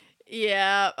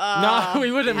 Yeah. No,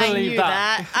 we wouldn't believe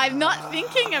that. I'm not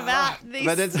thinking about this.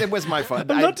 But it was my fault.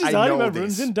 I'm not designing my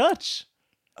rooms in Dutch.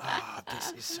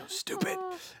 This is so stupid.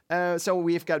 So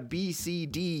we've got B, C,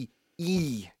 D,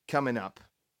 E coming up.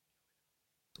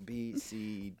 B,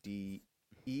 C, D,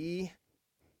 E.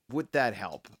 Would that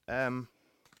help? Can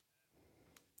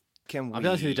we I'll be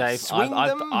honest with you, Dave. swing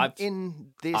them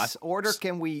in this order?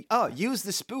 Can we use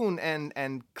the spoon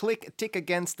and tick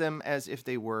against them as if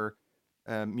they were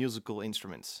musical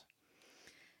instruments?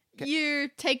 You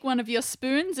take one of your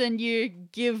spoons and you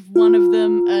give one of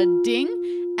them a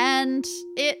ding, and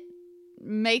it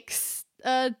makes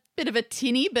a bit of a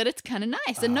tinny, but it's kind of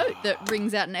nice. A note that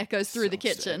rings out and echoes through the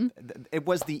kitchen. It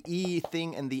was the E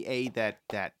thing and the A that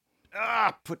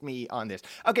put me on this.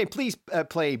 Okay, please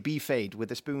play B-fade with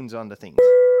the spoons on the things.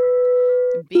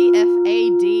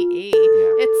 B-F-A-D-E.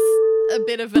 Yeah. It's a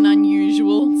bit of an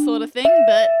unusual sort of thing,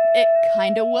 but it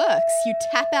kind of works. You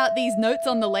tap out these notes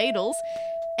on the ladles,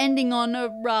 ending on a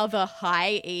rather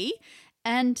high E,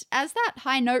 and as that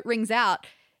high note rings out,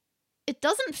 it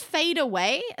doesn't fade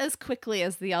away as quickly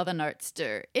as the other notes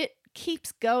do. It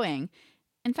keeps going.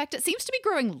 In fact, it seems to be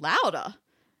growing louder.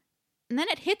 And then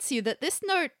it hits you that this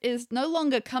note is no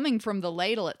longer coming from the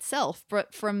ladle itself,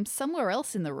 but from somewhere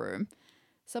else in the room,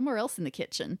 somewhere else in the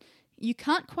kitchen. You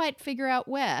can't quite figure out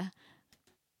where.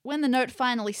 When the note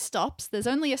finally stops, there's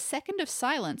only a second of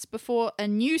silence before a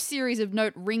new series of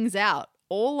note rings out,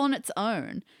 all on its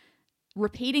own,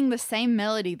 repeating the same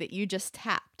melody that you just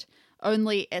tapped,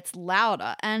 only it's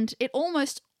louder, and it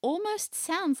almost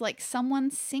sounds like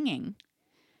someone singing.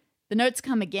 The notes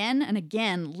come again and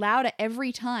again, louder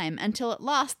every time, until at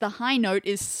last the high note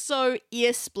is so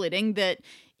ear-splitting that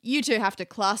you two have to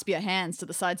clasp your hands to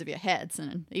the sides of your heads,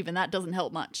 and even that doesn't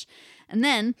help much. And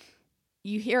then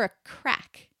you hear a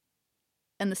crack,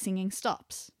 and the singing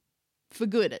stops. For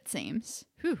good, it seems.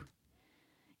 Whew.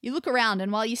 You look around,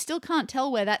 and while you still can't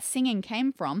tell where that singing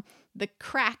came from, the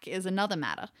crack is another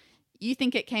matter. You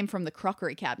think it came from the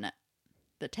crockery cabinet,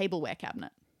 the tableware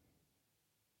cabinet.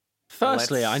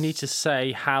 Firstly, I need to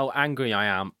say how angry I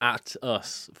am at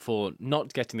us for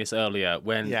not getting this earlier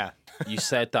when you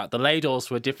said that the ladles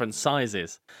were different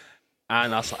sizes.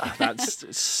 And I was like,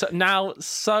 that's now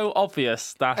so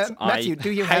obvious that Matthew,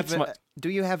 do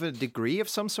you have a degree of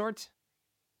some sort?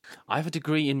 I have a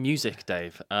degree in music,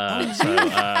 Dave.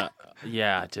 Yeah,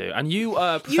 I do. And you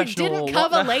professional... You didn't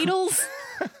cover ladles?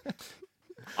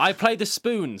 I play the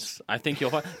spoons. I think you're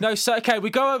fine. No, so, okay, we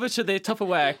go over to the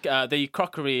Tupperware, the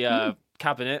crockery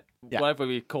cabinet, whatever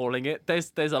we're calling it.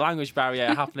 There's a language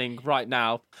barrier happening right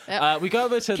now. Yep. We go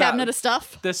over to cabinet of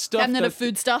stuff. The stuff. Cabinet of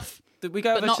food stuff. We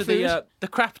go over to the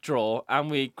crap drawer and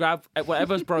we grab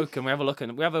whatever's broken. We have a look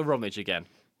and we have a rummage again.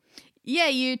 Yeah,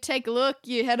 you take a look,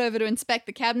 you head over to inspect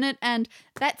the cabinet, and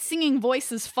that singing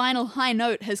voice's final high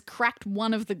note has cracked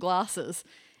one of the glasses.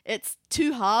 Its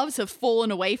two halves have fallen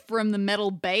away from the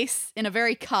metal base in a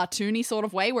very cartoony sort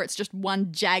of way where it's just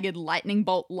one jagged lightning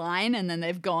bolt line and then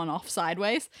they've gone off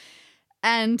sideways.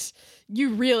 And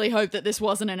you really hope that this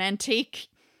wasn't an antique,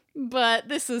 but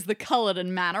this is the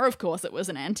Culloden Manor. Of course it was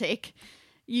an antique.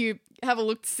 You have a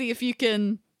look to see if you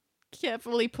can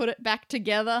carefully put it back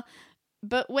together.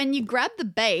 But when you grab the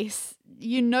base,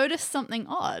 you notice something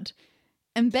odd.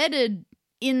 Embedded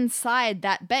inside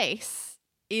that base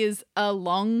is a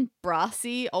long,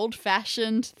 brassy,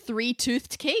 old-fashioned,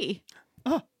 three-toothed key.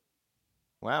 Oh,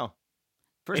 wow!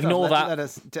 First Ignore off, that.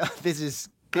 This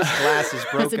glass is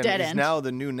broken. It's a dead is end. Now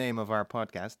the new name of our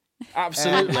podcast.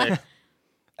 Absolutely.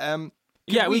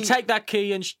 We take that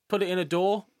key and put it in a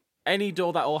door. Any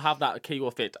door that will have that key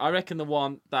will fit. I reckon the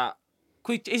one that...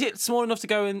 Is it small enough to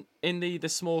go in the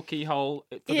small keyhole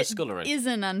for the scullery? It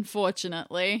isn't,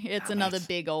 unfortunately. It's another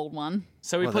big old one.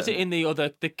 So we put it in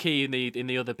the key in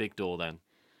the other big door then.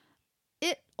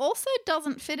 also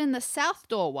doesn't fit in the south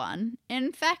door one.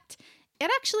 In fact,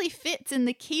 it actually fits in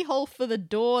the keyhole for the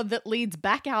door that leads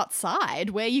back outside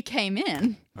where you came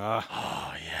in. Oh,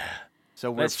 yeah. So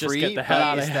we're Let's just free, get the hell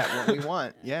out of is here. that what we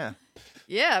want? Yeah.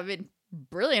 Yeah, I mean,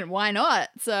 brilliant. Why not?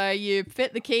 So you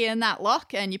fit the key in that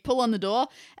lock and you pull on the door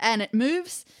and it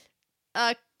moves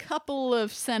a couple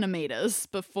of centimeters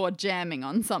before jamming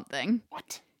on something.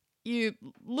 What? You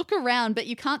look around, but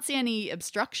you can't see any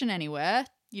obstruction anywhere.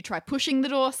 You try pushing the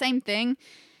door, same thing.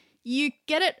 You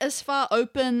get it as far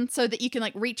open so that you can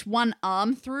like reach one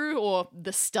arm through or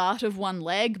the start of one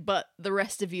leg, but the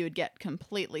rest of you would get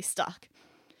completely stuck.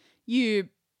 You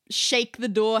shake the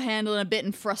door handle a bit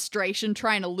in frustration,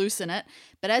 trying to loosen it,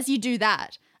 but as you do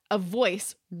that, a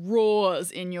voice roars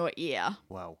in your ear.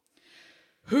 Wow.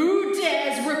 Who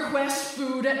dares request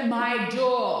food at my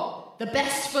door? The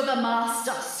best for the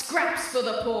master, scraps for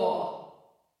the poor.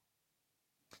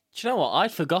 Do you know what?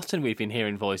 I'd forgotten we've been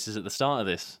hearing voices at the start of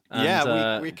this. And,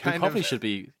 Yeah, we we kind probably of- should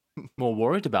be more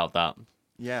worried about that.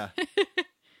 Yeah.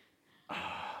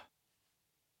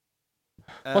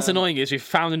 What's annoying is we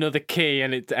found another key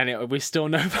and we're still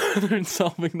no further in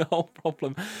solving the whole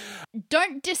problem.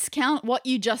 Don't discount what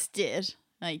you just did.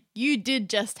 Like, you did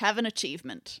just have an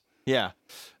achievement. Yeah.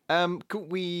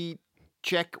 Could we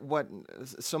check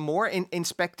some more,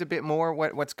 inspect a bit more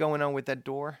what's going on with that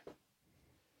door?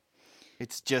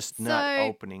 It's just not So,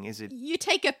 opening, is it? You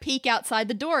take a peek outside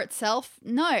the door itself.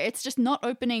 No, it's just not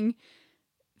opening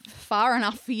far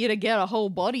enough for you to get a whole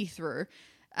body through.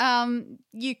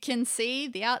 You can see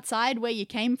the outside where you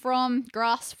came from,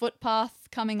 grass footpath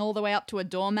coming all the way up to a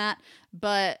doormat,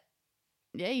 but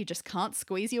yeah, you just can't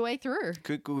squeeze your way through.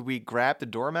 Could we grab the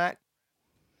doormat?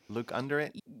 Look under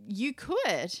it? You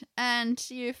could, and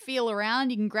you feel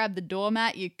around, you can grab the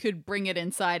doormat, you could bring it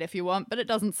inside if you want, but it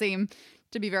doesn't seem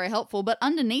to be very helpful. But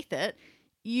underneath it,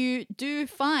 you do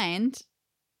find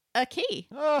a key.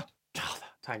 Ah,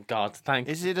 Thank God. Thank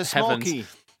is it a small heavens. key?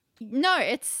 No,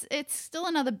 it's still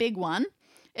another big one.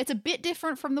 It's a bit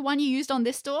different from the one you used on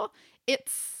this door.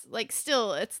 It's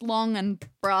it's long and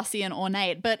brassy and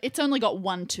ornate, but it's only got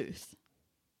one tooth.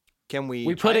 Can we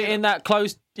We try put it in that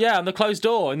closed, on the closed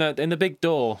door, in the big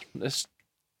door.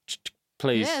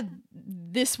 Please. Yeah,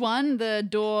 this one, the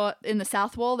door in the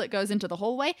south wall that goes into the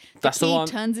hallway, That's the key one.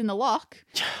 turns in the lock,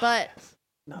 but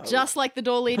just like the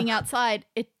door leading outside,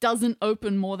 it doesn't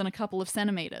open more than a couple of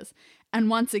centimeters. And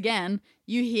once again,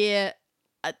 you hear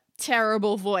a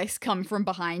terrible voice come from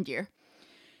behind you.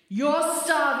 You're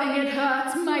starving, it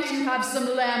hurts. Might you have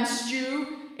some lamb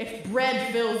stew? If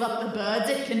bread fills up the birds,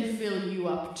 it can fill you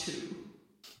up too.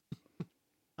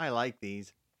 I like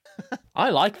these. I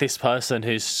like this person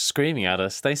who's screaming at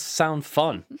us. They sound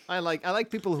fun. I like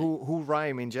people who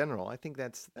rhyme in general. I think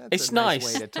that's It's a nice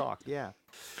nice. way to talk. Yeah.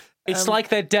 It's like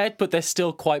they're dead, but they're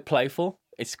still quite playful.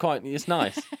 It's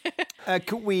nice.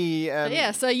 Could we?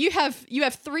 Yeah, so you have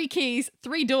 3 keys,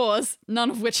 3 doors, none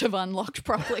of which have unlocked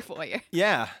properly for you.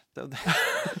 Yeah. So,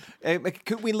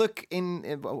 could we look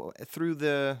in through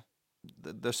the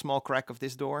small crack of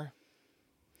this door?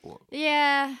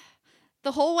 Yeah,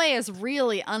 the hallway is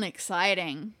really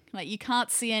unexciting. Like, you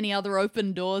can't see any other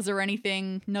open doors or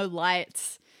anything, no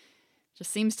lights.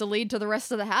 Just seems to lead to the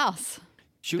rest of the house.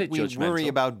 Should Bit we worry judgmental.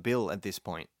 about Bill at this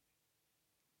point?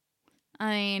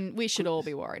 I mean, we should all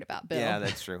be worried about Bill. Yeah,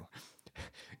 that's true.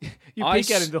 You I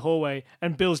peek out s- in the hallway,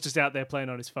 and Bill's just out there playing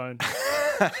on his phone.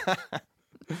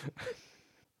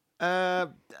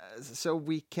 So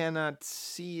we cannot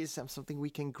see. Is that something we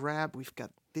can grab? We've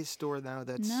got this door now.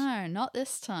 That's No, not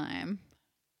this time.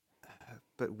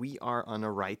 but we are on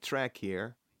a right track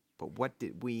here. But what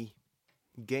did we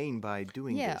gain by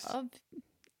doing Yeah, this?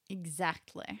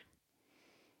 exactly.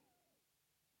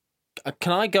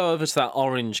 Can I go over to that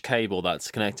orange cable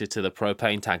that's connected to the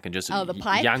propane tank and just Oh, the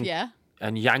pipe, yank, yeah.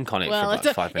 and yank on it Well, for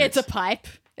about 5 minutes? it's a pipe.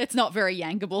 It's not very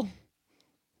yankable.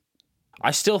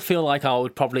 I still feel like I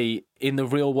would probably, in the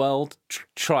real world,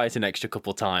 try it an extra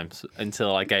couple times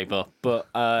until I gave up. But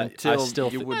I Until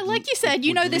still you would Well, like you it said,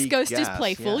 you would know this leak ghost is gas,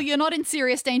 playful. yeah. You're not in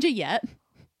serious danger yet.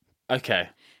 Okay.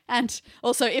 And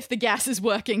also, if the gas is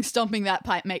working, stomping that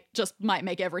pipe might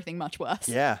make everything much worse.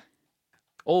 Yeah.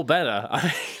 All better. I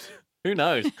mean, who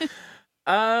knows?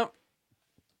 Oh,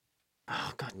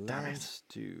 God damn it. Let's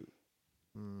do.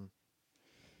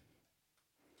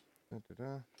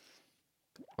 Da-da-da.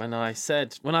 When I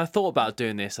thought about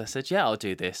doing this, I said, yeah, I'll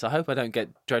do this. I hope I don't get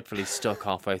dreadfully stuck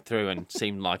halfway through and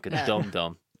seem like a No.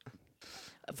 dum-dum.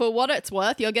 For what it's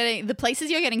worth, the places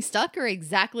you're getting stuck are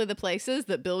exactly the places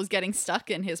that Bill was getting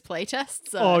stuck in his playtest.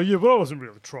 So. Oh, yeah, but I wasn't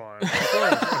really trying.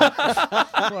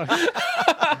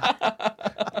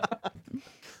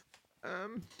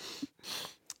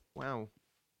 Wow.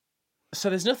 So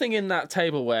there's nothing in that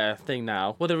tableware thing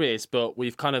now. Well, there is, but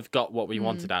we've kind of got what we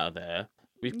wanted out of there.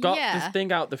 We've got this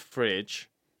thing out the fridge.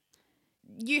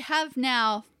 You have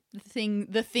now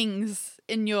the things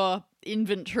in your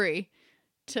inventory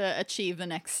to achieve the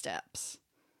next steps.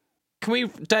 Can we,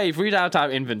 Dave, read out our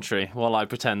inventory while I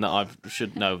pretend that I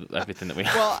should know everything that we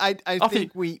have? Well, I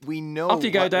think we know off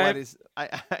you go, Dave. what is.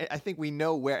 I think we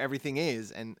know where everything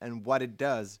is and what it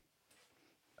does,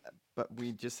 but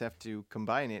we just have to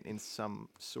combine it in some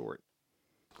sort.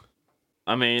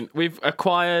 I mean, we've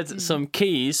acquired some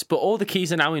keys, but all the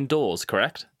keys are now indoors,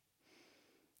 correct?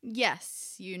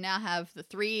 Yes, you now have the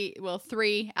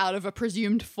three out of a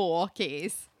presumed 4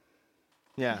 keys.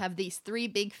 Yeah. You have these 3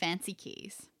 big fancy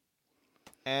keys.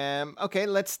 Okay,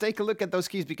 let's take a look at those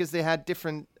keys because they had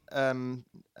different teeth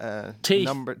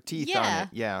on it.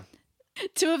 Yeah.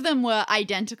 2 of them were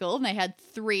identical and they had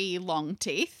 3 long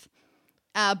teeth.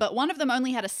 But one of them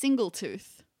only had a single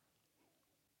tooth.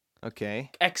 Okay.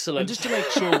 Excellent. And just to make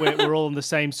sure we're all on the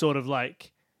same sort of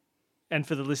and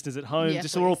for the listeners at home,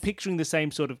 just so we're all picturing the same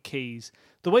sort of keys.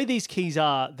 The way these keys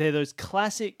are, they're those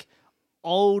classic,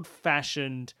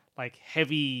 old-fashioned,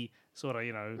 heavy sort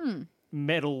of,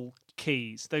 metal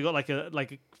keys. They got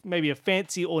maybe a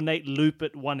fancy ornate loop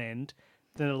at one end,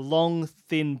 then a long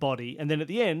thin body, and then at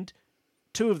the end,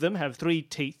 2 of them have 3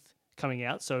 teeth coming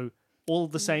out, so all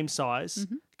the same size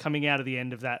coming out of the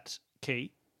end of that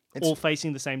key, all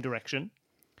facing the same direction.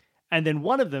 And then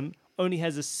one of them only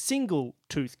has a single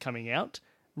tooth coming out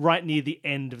right near the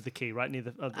end of the key, right near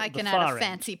the far end. I can add a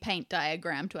fancy paint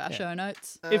diagram to our show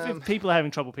notes. If people are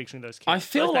having trouble picturing those keys. I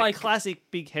feel like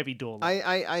classic big heavy door lock.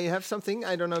 I have something.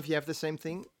 I don't know if you have the same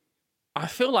thing. I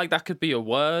feel like that could be a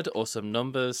word or some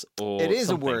numbers or It is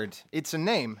something. a word. It's a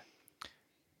name.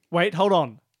 Wait, hold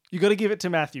on. You got to give it to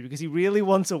Matthew because he really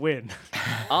wants a win.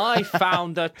 I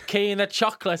found the key in the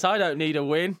chocolate. I don't need a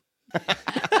win.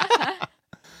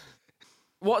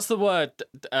 What's the word,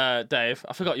 Dave?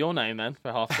 I forgot your name then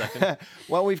for half a second.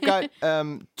 Well, we've got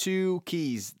 2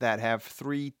 keys that have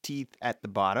 3 teeth at the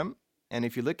bottom. And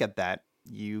if you look at that,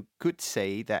 you could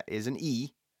say that is an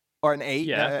E or an A.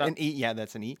 Yeah, an E. Yeah,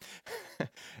 that's an E.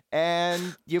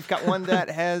 And you've got one that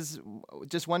has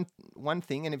just one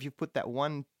thing. And if you put that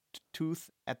one tooth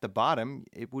at the bottom,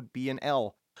 it would be an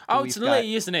L. So it's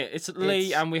Lee, isn't it? It's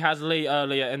Lee, and we had Lee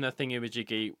earlier in the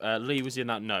thingy-majiggy. Lee was in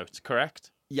that note, correct?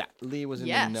 Yeah, Lee was in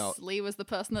the note. Yes, Lee was the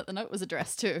person that the note was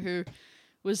addressed to, who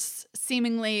was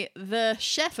seemingly the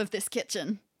chef of this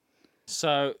kitchen.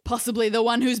 So possibly the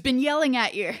one who's been yelling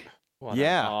at you. What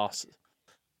an arse.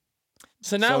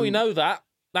 So now we know that.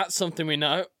 That's something we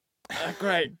know.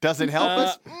 Great. Does it help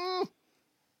us?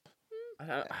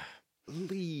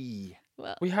 Lee.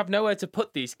 Well, we have nowhere to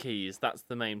put these keys. That's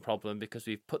the main problem because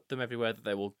we've put them everywhere that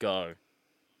they will go.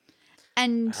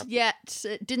 And yet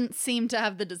it didn't seem to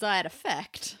have the desired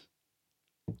effect.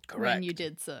 Correct. When you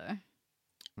did so.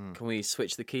 Can we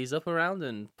switch the keys up around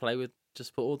and play with,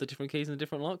 just put all the different keys in the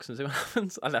different locks and see what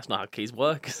happens? That's not how keys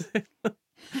work, is it?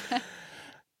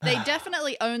 They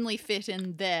definitely only fit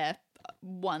in their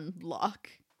one lock.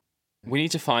 We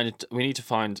need to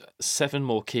find 7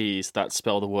 more keys that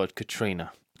spell the word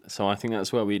Katrina. So I think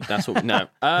that's what we know.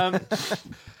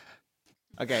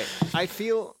 Okay, I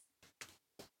feel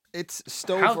it's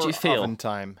stove How do you feel? oven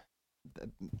time.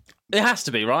 It has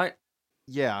to be, right?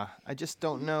 Yeah, I just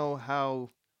don't know how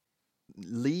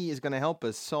Lee is going to help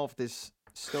us solve this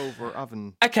stove or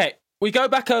oven. Okay, we go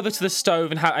back over to the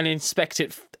stove and inspect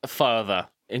it further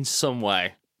in some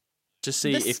way to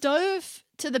see the stove,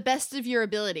 to the best of your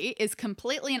ability, is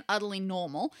completely and utterly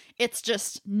normal. It's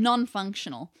just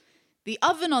non-functional. The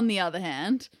oven, on the other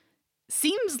hand,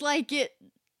 seems like it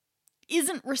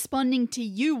isn't responding to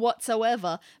you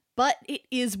whatsoever, but it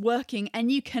is working,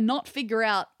 and you cannot figure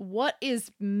out what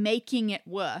is making it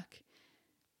work.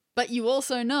 But you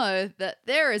also know that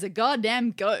there is a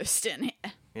goddamn ghost in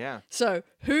here. Yeah. So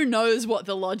who knows what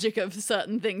the logic of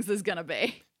certain things is going to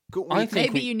be.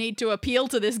 Maybe you need to appeal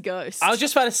to this ghost. I was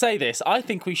just about to say this. I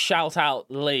think we shout out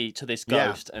Lee to this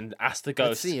ghost and ask the ghost.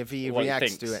 Let's see if he what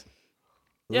reacts he to it.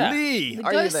 Yeah. Lee, The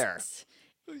are ghost- you there?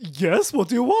 Yes, what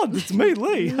do you want? It's me,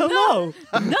 Lee. Hello.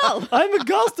 No. I'm a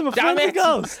ghost. I'm a Damn friendly it.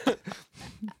 ghost.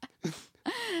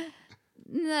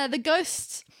 No, the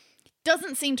ghost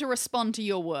doesn't seem to respond to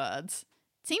your words.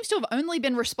 It seems to have only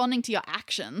been responding to your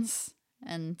actions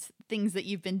and things that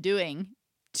you've been doing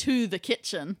to the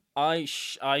kitchen. I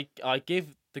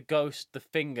give the ghost the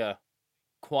finger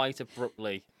quite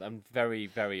abruptly and very,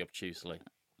 very obtusely.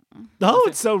 Oh,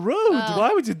 it's so rude.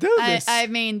 Why would you do this? I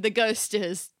mean, the ghost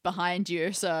is behind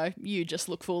you, so you just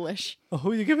look foolish.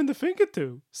 Who are you giving the finger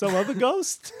to? Some other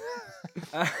ghost?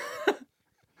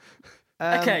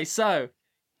 Okay, so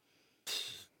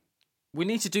we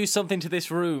need to do something to this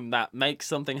room that makes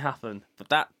something happen, but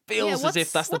that feels as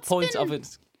if that's the point of an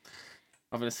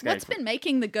escape. What's been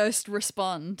making the ghost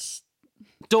respond?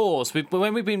 Doors.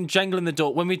 When we've been jangling the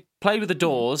door, when we played with the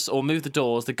doors or moved the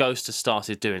doors, the ghost has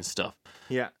started doing stuff.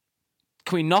 Yeah.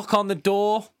 Can we knock on the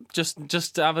door? Just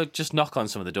knock on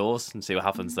some of the doors and see what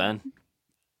happens then.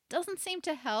 Doesn't seem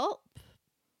to help.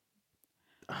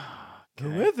 Go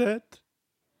with it.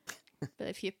 But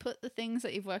if you put the things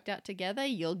that you've worked out together,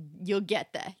 you'll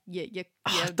get there. You're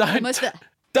Don't- almost there.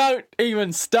 Don't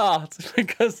even start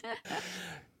because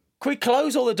can we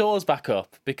close all the doors back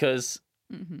up? Because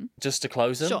just to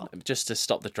close them, Sure. just to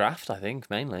stop the draft, I think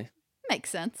mainly. Makes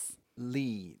sense.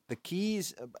 Lee, the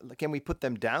keys, can we put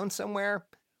them down somewhere?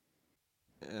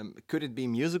 Could it be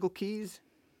musical keys?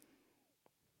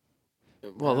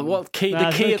 Well, what key?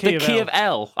 Nah, The key of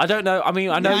L. I don't know. I mean,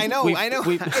 I know. Yeah, I know.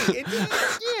 we-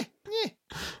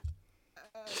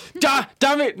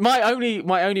 Damn it! My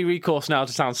only recourse now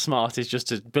to sound smart is just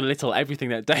to belittle everything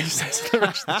that Dave says for the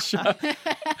rest of the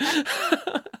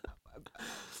show.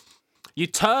 You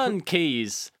turn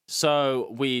keys,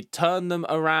 so we turn them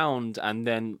around and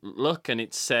then look, and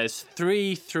it says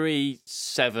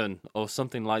 337 or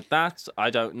something like that. I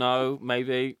don't know,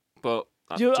 maybe, but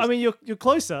You're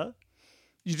closer.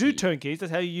 You do turn keys.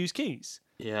 That's how you use keys.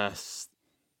 yes.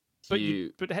 But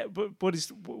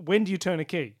when do you turn a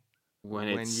key?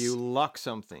 When you lock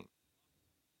something.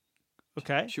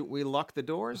 Okay. Should we lock the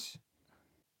doors?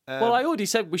 Well, I already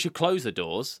said we should close the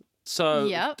doors. So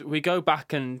Yep. we go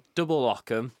back and double lock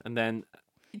them, and then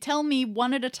Tell me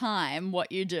one at a time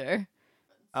what you do.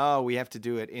 Oh, we have to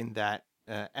do it in that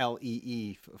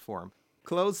LEE form.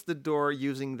 Close the door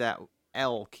using that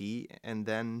L key, and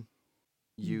then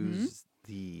use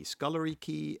the scullery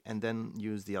key, and then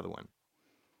use the other one.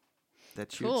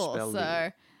 That should Cool. spell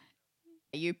So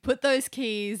you put those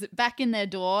keys back in their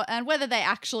door, and whether they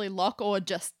actually lock or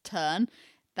just turn,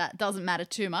 that doesn't matter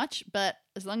too much. But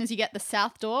as long as you get the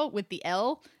south door with the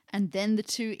L and then the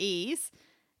two E's,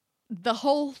 the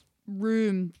whole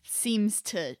room seems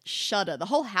to shudder. The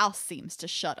whole house seems to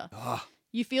shudder.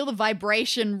 You feel the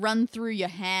vibration run through your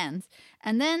hands,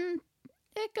 and then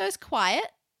it goes quiet.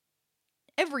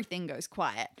 Everything goes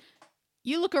quiet.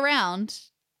 You look around,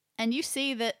 and you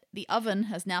see that the oven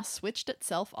has now switched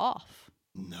itself off.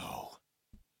 No.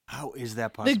 How is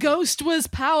that possible? The ghost was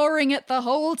powering it the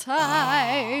whole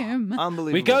time.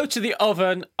 Unbelievable. we go to the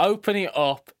oven, open it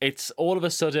up. It's all of a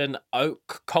sudden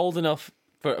cold enough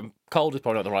for cold is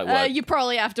probably not the right word. You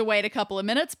probably have to wait a couple of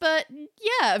minutes, but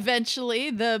yeah, eventually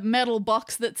the metal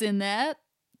box that's in there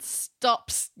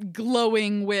stops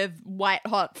glowing with white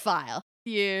hot fire.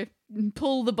 You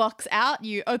pull the box out,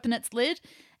 you open its lid,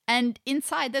 and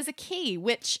inside there's a key,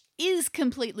 which is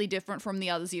completely different from the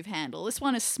others you've handled. This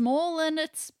one is small and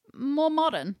it's more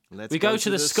modern. Let's we go to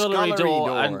the scullery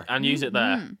door. And use it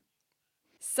there.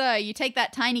 So you take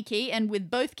that tiny key, and with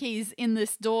both keys in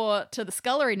this door to the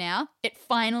scullery now, it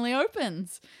finally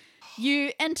opens.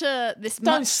 You enter this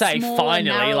Don't much say smaller, finally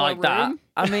narrower like that. room.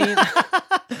 I mean,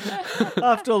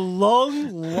 After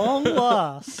long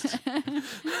last.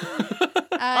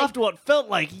 After what felt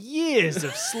like years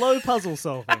of slow puzzle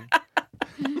solving.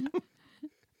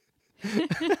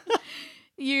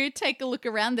 You take a look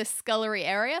around this scullery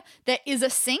area. There is a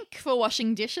sink for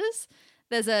washing dishes.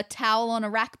 There's a towel on a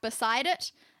rack beside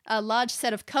it, a large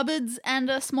set of cupboards, and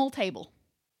a small table.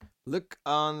 Look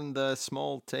on the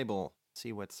small table.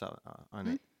 See what's on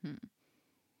it.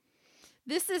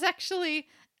 This is actually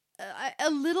a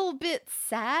little bit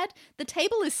sad. The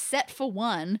table is set for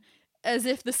one, as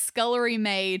if the scullery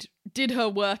maid did her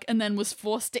work and then was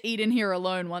forced to eat in here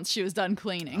alone once she was done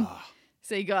cleaning.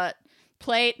 So you got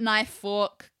plate, knife,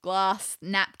 fork, glass,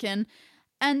 napkin,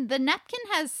 and the napkin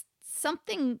has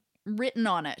something written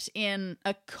on it in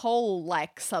a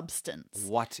coal-like substance.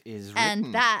 What is written?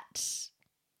 And that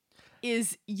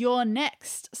is your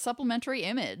next supplementary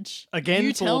image. Again,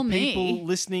 you tell for people me.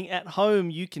 listening at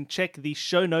home, you can check the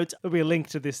show notes. There'll be a link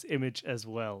to this image as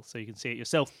well, so you can see it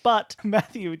yourself. But,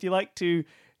 Matthew, would you like to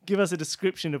give us a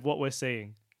description of what we're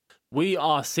seeing? we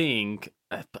are seeing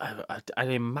an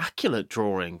immaculate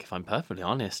drawing, if I'm perfectly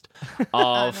honest,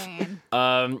 of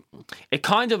it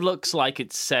kind of looks like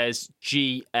it says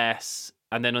GS,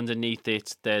 and then underneath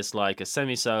it there's like a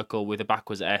semicircle with a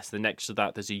backwards S. Then next to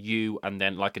that there's a U, and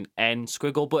then like an N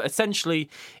squiggle. But essentially,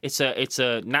 it's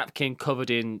a napkin covered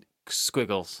in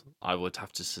squiggles, I would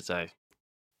have to say.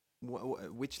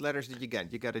 Which letters did you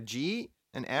get? You got a G,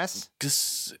 an S?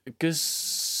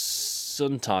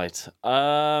 Gesundheit.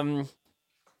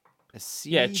 A C?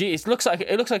 Yeah, G. It looks like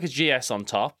a GS on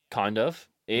top, kind of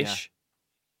ish.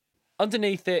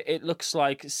 underneath it, it looks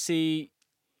like C,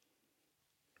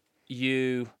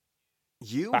 U,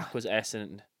 backwards S,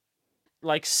 and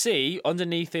like C,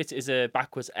 underneath it is a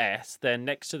backwards S, then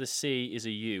next to the C is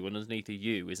a U, and underneath the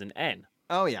U is an N.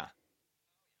 Oh, yeah.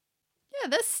 Yeah,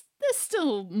 there's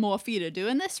still more for you to do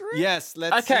in this room. Yes,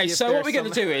 let's Okay, see if so what we're there's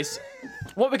going to do is...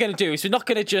 we're not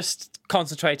going to just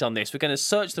concentrate on this. We're going to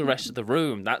search the rest of the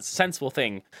room. That's a sensible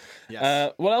thing.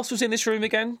 Yes. What else was in this room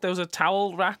again? There was a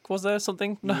towel rack, was there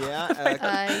something? No.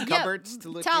 Yeah, cupboards to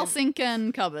look towel in. sink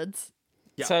and cupboards.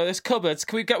 Yeah. So there's cupboards.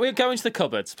 We'll go into the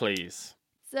cupboards, please.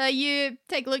 So you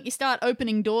take a look, you start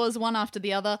opening doors one after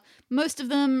the other. Most of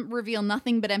them reveal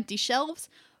nothing but empty shelves.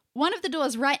 One of the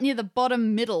doors right near the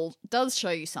bottom middle does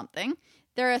show you something.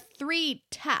 There are 3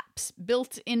 taps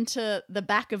built into the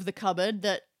back of the cupboard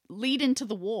that lead into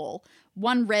the wall.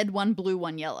 1 red, 1 blue,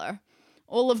 1 yellow.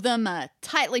 All of them are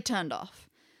tightly turned off.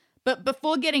 But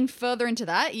before getting further into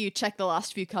that, you check the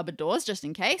last few cupboard doors just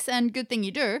in case, and good thing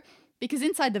you do, because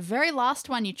inside the very last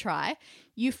one you try,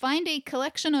 you find a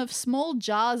collection of small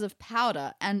jars of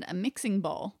powder and a mixing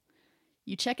bowl.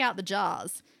 You check out the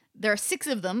jars. There are 6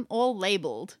 of them, all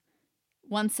labelled.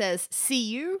 One says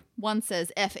CU, one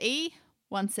says FE,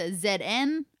 one says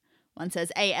ZN, one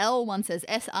says AL, one says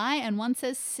SI, and one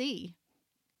says C.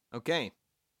 Okay.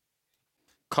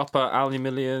 Copper,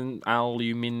 aluminium,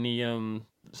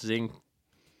 zinc,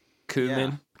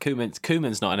 cumin. Yeah.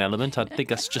 Cumin's not an element. I think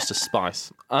that's just a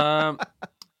spice. I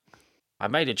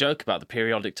made a joke about the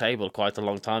periodic table quite a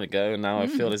long time ago, and now I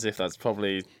feel as if that's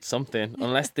probably something.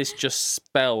 Unless this just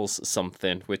spells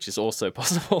something, which is also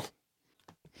possible.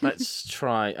 Let's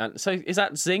try. And so, is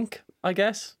that zinc? I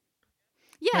guess.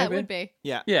 Yeah, Maybe? it would be.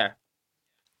 Yeah. Yeah.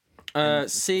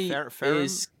 C ferrum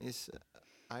is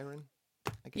iron.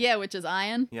 I guess. Yeah, which is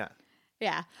iron. Yeah.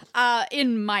 Yeah.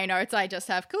 In my notes, I just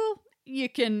have, cool, you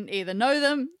can either know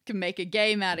them, can make a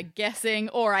game out of guessing,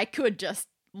 or I could just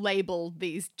label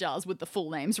these jars with the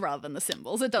full names rather than the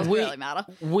symbols. It doesn't really matter.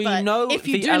 We but know if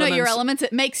you the do know your elements,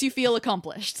 it makes you feel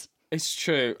accomplished. It's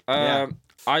true. Yeah.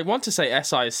 I want to say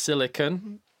SI is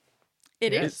silicon.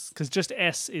 It is. Yes, because just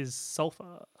S is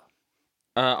sulfur.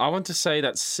 I want to say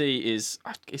that C is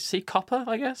C copper,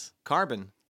 I guess?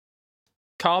 Carbon.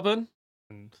 Carbon.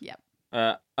 Yep.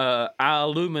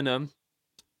 Aluminum.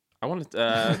 I want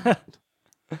to...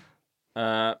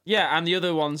 yeah, and the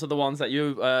other ones are the ones that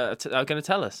you are going to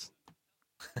tell us.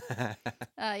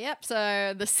 Yep,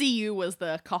 so the CU was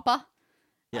the copper.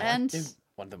 Yeah. And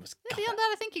One of them was beyond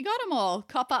that, I think you got them all.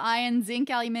 Copper, iron, zinc,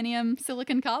 aluminium,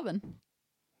 silicon, carbon.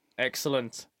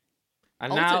 Excellent.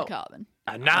 And Altered carbon.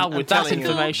 And now I'm with that telling you,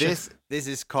 information... this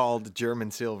is called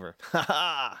German silver.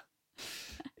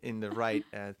 In the right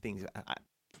things.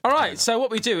 All right, so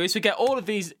what we do is we get all of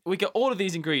these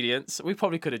ingredients. We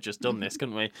probably could have just done this,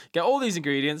 couldn't we? Get all these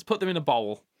ingredients, put them in a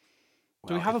bowl.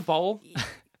 Do we have a bowl?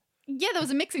 Yeah, there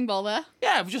was a mixing bowl there.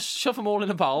 Yeah, we just shove them all in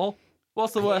a bowl.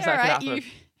 What's the worst that could happen?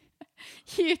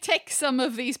 You take some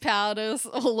of these powders,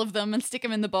 all of them, and stick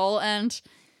them in the bowl, and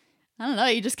I don't know,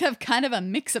 you just have kind of a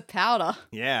mix of powder.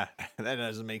 Yeah, that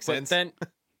doesn't make But sense. then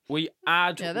we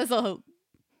add. Yeah, there's a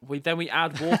we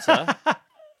add water.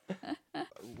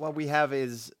 What we have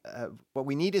is what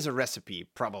we need is a recipe,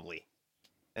 probably.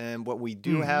 And what we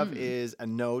do have is a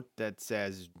note that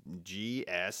says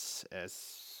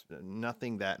GSS,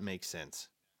 nothing that makes sense.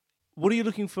 What are you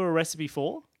looking for a recipe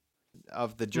for?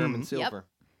 Of the German silver.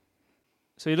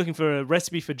 So you're looking for a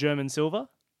recipe for German silver?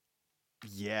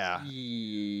 Yeah.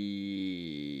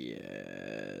 Yes.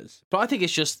 But I think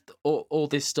it's just all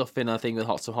this stuff in a thing with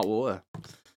some hot water.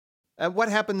 What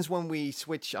happens when we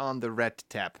switch on the red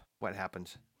tap? What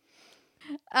happens?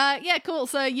 yeah, cool.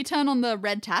 So you turn on the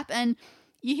red tap and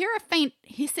you hear a faint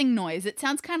hissing noise. It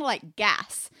sounds kind of like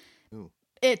gas. Ooh.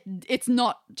 It's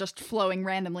not just flowing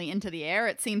randomly into the air.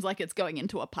 It seems like it's going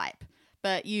into a pipe,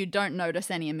 but you don't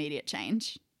notice any immediate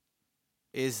change.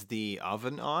 Is the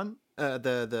oven on?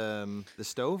 The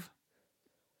stove?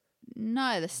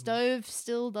 No, the stove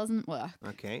still doesn't work.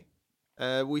 Okay.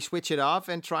 We switch it off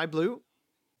and try blue.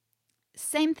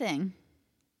 Same thing.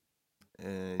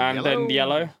 And then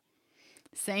yellow.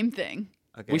 Same thing.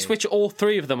 Okay. We switch all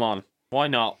 3 of them on. Why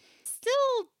not?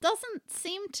 Still doesn't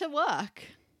seem to work.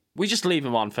 We just leave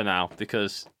them on for now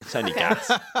because it's only gas.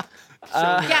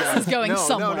 Gas is going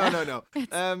somewhere. No.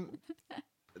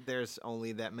 There's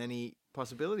only that many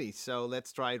possibilities, so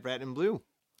let's try red and blue.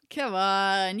 Come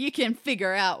on, you can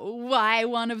figure out why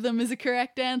one of them is a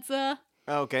correct answer.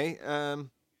 Okay.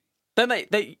 Then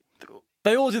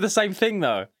they all do the same thing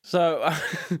though. So.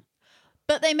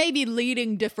 But they may be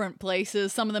leading different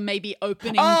places. Some of them may be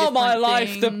opening Oh different my life!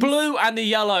 things. The blue and the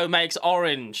yellow makes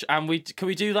orange, and can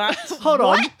we do that? Hold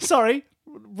on. Sorry.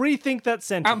 Rethink that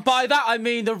sentence. And by that I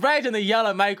mean the red and the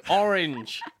yellow make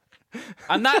orange.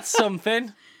 And that's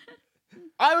something.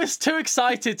 I was too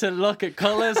excited to look at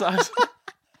colours.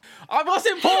 What's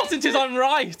important is I'm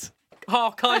right.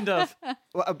 Oh, kind of.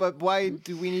 But why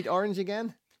do we need orange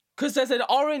again? Because there's an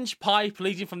orange pipe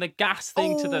leading from the gas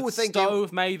thing to the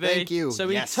stove, maybe. Thank you. So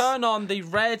we turn on the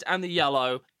red and the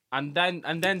yellow, and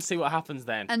then see what happens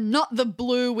then. And not the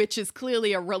blue, which is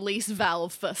clearly a release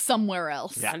valve for somewhere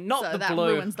else. Yeah, and not so the that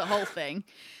blue. ruins the whole thing.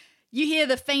 You hear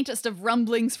the faintest of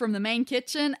rumblings from the main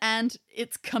kitchen, and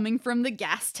it's coming from the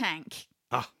gas tank.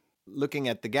 Looking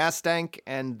at the gas tank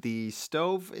and the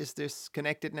stove, is this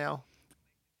connected now?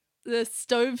 The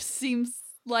stove seems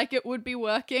like it would be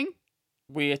working.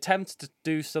 We attempt to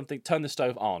do something, turn the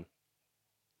stove on.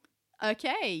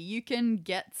 Okay, you can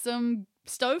get some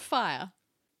stove fire.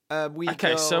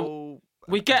 So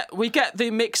we get the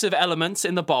mix of elements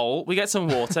in the bowl. We get some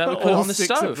water. We put it on the 6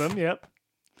 stove. of them, yep.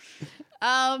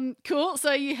 Cool.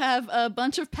 So you have a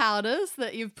bunch of powders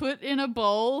that you've put in a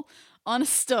bowl on a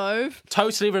stove.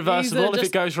 Totally reversible if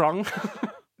it goes wrong.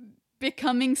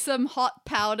 Becoming some hot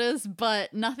powders,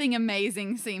 but nothing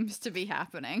amazing seems to be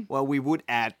happening. Well, we would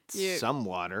add some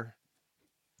water.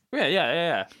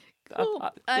 Yeah. Cool.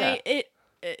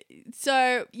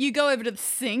 So you go over to the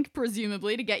sink,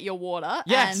 presumably, to get your water.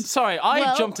 Yes, and, sorry,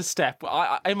 I jumped a step.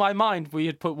 In my mind, we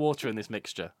had put water in this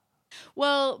mixture.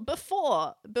 Well,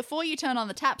 before you turn on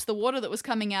the taps, the water that was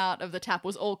coming out of the tap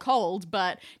was all cold,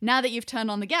 but now that you've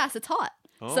turned on the gas, it's hot.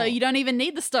 Oh. So you don't even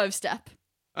need the stove step.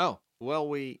 Oh, well,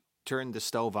 we turned the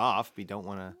stove off. We don't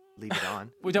want to leave it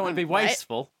on. We don't want to be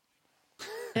wasteful.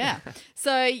 Yeah.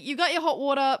 So you got your hot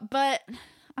water, but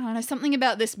I don't know, something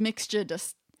about this mixture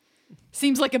just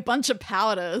seems like a bunch of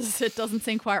powders. It doesn't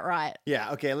seem quite right.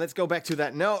 Yeah, okay, let's go back to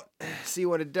that note, see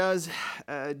what it does.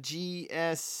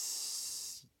 GSUSSC,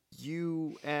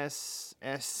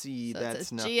 So that's it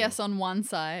says nothing. GS on one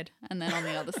side, and then on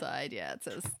the other side, it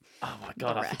says Oh my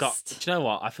god, the I forgot. rest. Do you know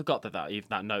what? I forgot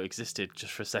that note existed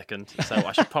just for a second. So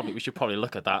we should probably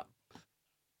look at that.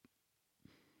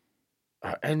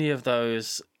 Are any of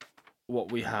those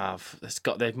what we have?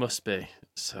 There must be.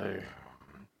 So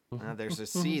There's a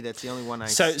C, that's the only one I...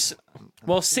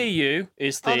 CU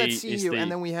is the... that's CU, and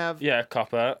then we have...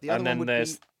 copper, The other and then one would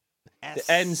there's be the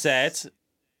NZ.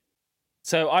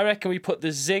 So I reckon we put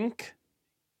the zinc,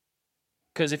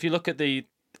 because if you look at the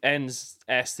NS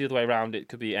the other way around, it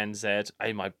could be NZ.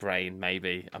 In my brain,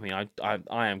 maybe. I mean, I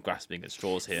am grasping at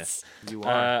straws here. You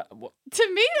are.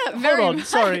 to me that very Hold on, much.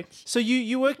 sorry. So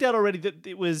you worked out already that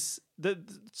it was...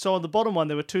 So on the bottom one,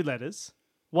 there were 2 letters.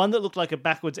 One that looked like a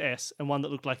backwards S and one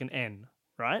that looked like an N,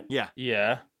 right? Yeah.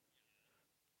 Yeah.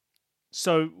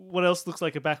 So what else looks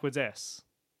like a backwards S?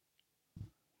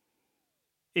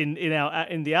 In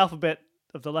the alphabet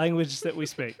of the language that we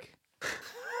speak.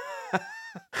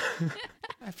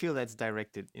 I feel that's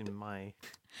directed in my...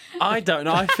 I don't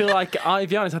know. I feel like, I'll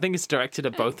be honest, I think it's directed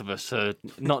at both of us for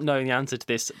not knowing the answer to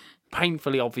this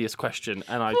painfully obvious question.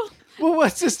 And Well,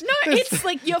 it's just... No, it's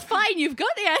like, you're fine, you've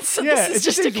got the answer. Yeah, This it is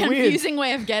just just a seems weird. confusing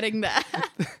way of getting there.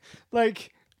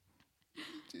 like,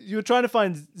 you were trying to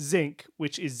find zinc,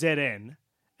 which is ZN,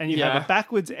 and you have a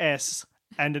backwards S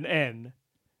and an N.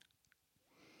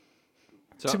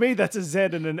 So, to me, that's a Z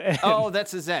and an N. Oh,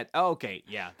 that's a Z. Oh, okay,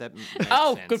 yeah, that makes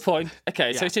sense. good point.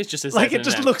 Okay, so Yeah. it is just a Z. Like, it and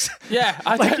just an N. looks... Yeah,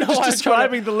 I Like, don't you're know just why I'm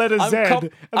describing the letter Z, and I'm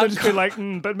then just be like,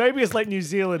 but maybe it's like New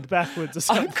Zealand backwards or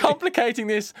something. I'm complicating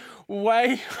this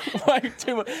way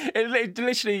too much. It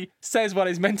literally says what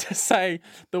it's meant to say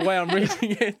the way I'm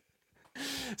reading it.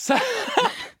 So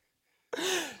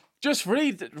just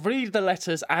read the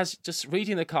letters as just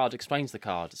reading the card explains the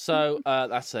card. So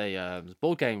that's a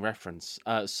board game reference.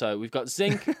 So we've got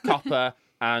zinc, copper,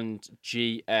 and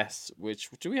GS. Which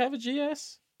do we have a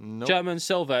GS? Nope. German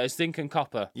silver is zinc and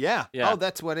copper. Yeah. Yeah. Oh,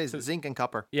 that's what it is. Zinc and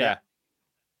copper. Yeah.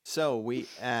 So we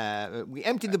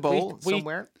emptied the bowl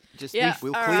somewhere. Just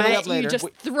we'll all clean right. it up later. You just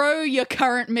throw your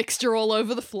current mixture all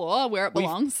over the floor where it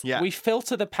belongs. Yeah. We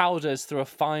filter the powders through a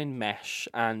fine mesh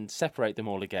and separate them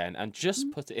all again and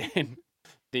just put it in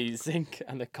the zinc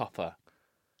and the copper.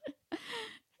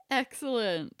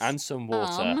 Excellent. And some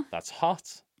water. That's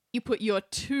hot. You put your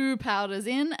 2 powders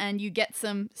in and you get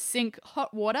some sink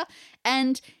hot water.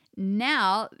 And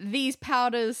now these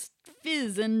powders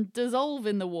fizz and dissolve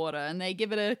in the water and they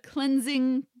give it a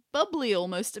cleansing, bubbly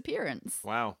almost appearance.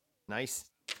 Wow. Nice.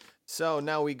 So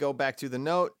now we go back to the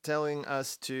note telling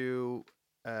us to,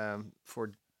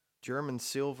 for German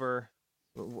silver,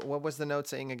 what was the note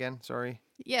saying again? Sorry.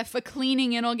 Yeah, for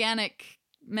cleaning inorganic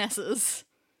messes.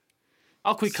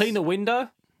 Oh, can we clean the window?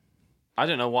 I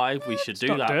don't know why we should do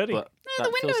not that. dirty. But No,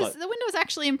 that feels like... the window's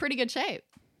actually in pretty good shape.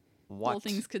 What all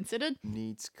things considered.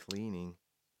 needs cleaning?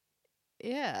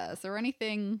 Yeah, is there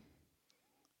anything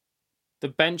The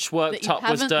bench worktop that you was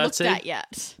haven't dirty. looked at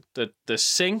yet? The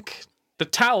sink, the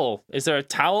towel. Is there a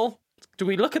towel? Do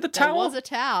we look at the towel? There was a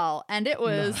towel, and it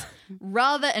was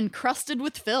rather encrusted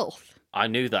with filth. I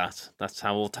knew that. That's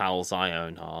how all towels I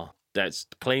own are. Let's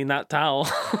clean that towel.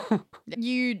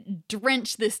 You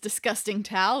drench this disgusting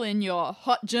towel in your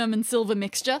hot German silver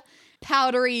mixture.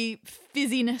 Powdery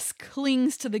fizziness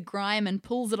clings to the grime and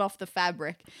pulls it off the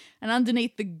fabric. And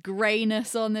underneath the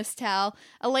greyness on this towel,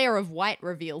 a layer of white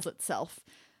reveals itself.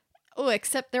 Oh,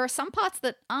 except there are some parts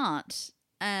that aren't.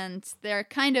 And they're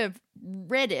kind of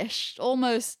reddish,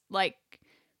 almost like,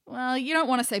 well, you don't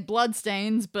want to say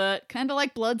bloodstains, but kind of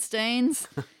like bloodstains.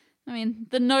 I mean,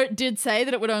 the note did say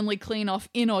that it would only clean off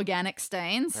inorganic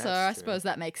stains, so I suppose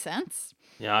that makes sense.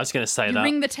 Yeah, I was going to say You that.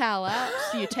 wring the towel out,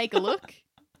 you take a look.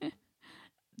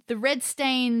 The red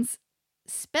stains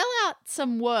spell out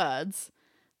some words.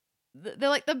 They're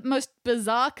like the most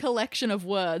bizarre collection of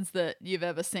words that you've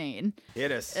ever seen.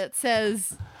 Hit us. It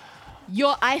says,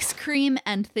 "Your ice cream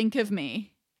and think of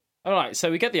me." All right,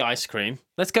 so we get the ice cream.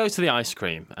 Let's go to the ice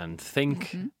cream and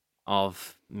think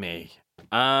of me.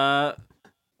 The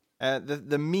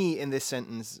me in this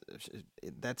sentence,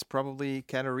 that's probably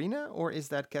Katerina, or is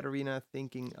that Katerina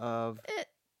thinking of?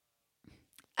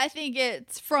 I think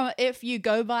it's from, if you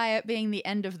go by it being the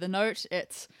end of the note,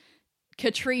 it's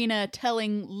Katrina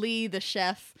telling Lee, the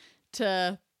chef,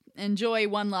 to enjoy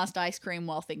one last ice cream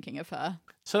while thinking of her.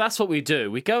 So that's what we do.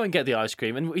 We go and get the ice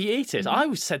cream and we eat it.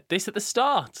 I said this at the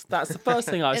start. That's the first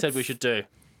thing I said we should do.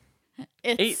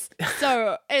 It's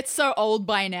so old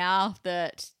by now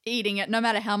that eating it, no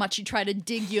matter how much you try to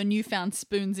dig your newfound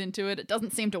spoons into it, it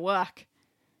doesn't seem to work.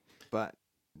 But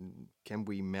can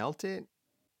we melt it?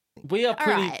 We're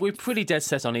pretty dead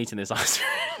set on eating this ice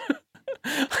cream.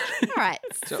 All right.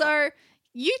 So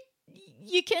you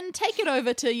can take it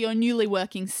over to your newly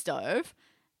working stove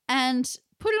and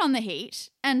put it on the heat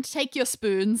and take your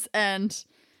spoons, and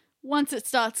once it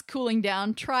starts cooling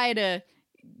down, try to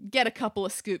get a couple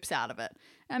of scoops out of it.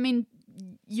 I mean,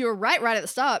 you're right at the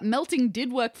start. Melting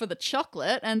did work for the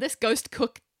chocolate, and this ghost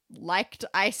cook liked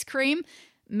ice cream.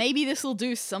 Maybe this will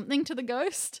do something to the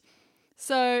ghost.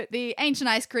 So the ancient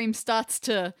ice cream starts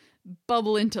to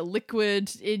bubble into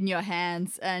liquid in your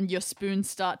hands, and your spoons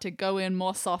start to go in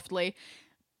more softly.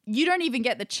 You don't even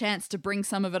get the chance to bring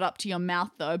some of it up to your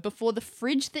mouth, though, before the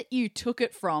fridge that you took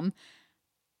it from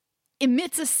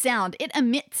emits a sound. It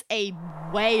emits a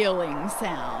wailing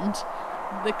sound.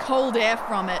 The cold air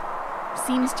from it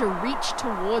seems to reach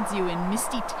towards you in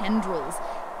misty tendrils,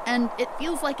 and it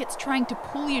feels like it's trying to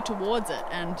pull you towards it,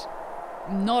 and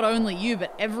not only you,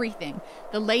 but everything.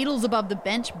 The ladles above the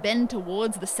bench bend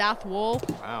towards the south wall.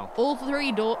 Wow. All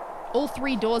three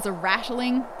doors are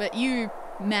rattling, but you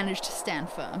manage to stand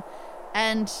firm.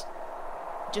 And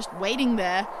just waiting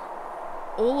there,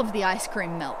 all of the ice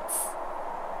cream melts.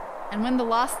 And when the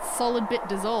last solid bit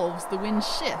dissolves, the wind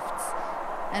shifts.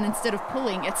 And instead of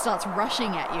pulling, it starts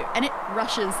rushing at you. And it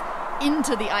rushes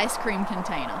into the ice cream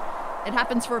container. It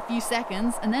happens for a few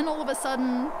seconds, and then all of a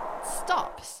sudden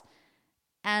stops.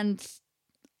 And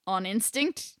on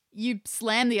instinct, you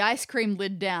slam the ice cream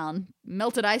lid down,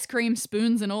 melted ice cream,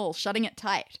 spoons and all, shutting it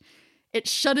tight. It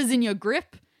shudders in your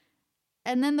grip,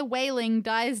 and then the wailing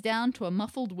dies down to a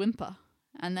muffled whimper,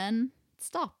 and then it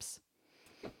stops.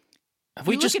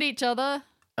 You look at each other.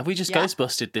 Have we just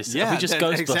ghostbusted this? Yeah, have we just that's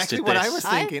ghostbusted exactly this? what I was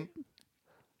thinking.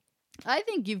 I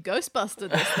think you've ghostbusted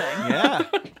this thing. Yeah.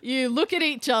 You look at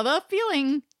each other,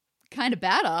 feeling kind of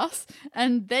badass,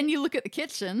 and then you look at the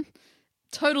kitchen.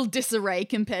 Total disarray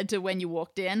compared to when you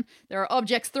walked in. There are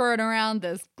objects thrown around,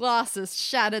 there's glasses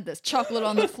shattered, there's chocolate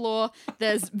on the floor,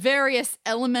 there's various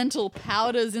elemental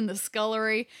powders in the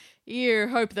scullery. You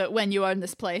hope that when you own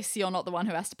this place, you're not the one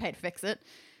who has to pay to fix it.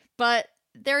 But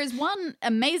there is one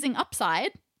amazing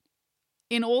upside.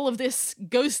 In all of this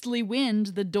ghostly wind,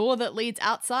 the door that leads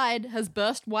outside has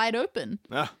burst wide open.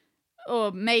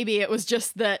 Or maybe it was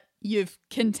just that you've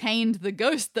contained the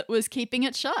ghost that was keeping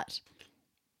it shut.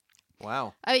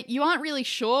 Wow. I mean, you aren't really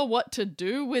sure what to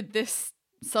do with this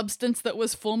substance that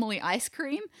was formerly ice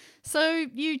cream, so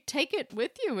you take it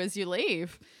with you as you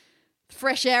leave.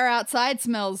 Fresh air outside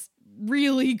smells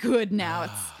really good now.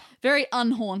 It's very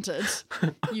unhaunted.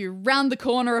 You round the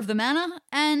corner of the manor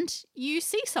and you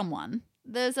see someone.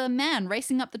 There's a man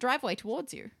racing up the driveway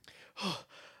towards you.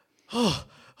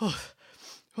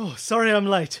 Sorry I'm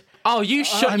late. Oh, you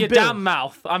shut your Bill. damn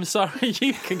mouth. I'm sorry.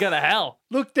 You can go to hell.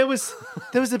 Look, there was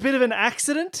a bit of an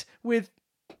accident with...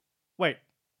 Wait,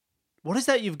 what is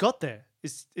that you've got there?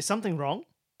 Is something wrong?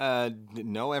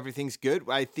 No, everything's good.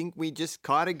 I think we just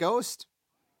caught a ghost.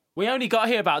 We only got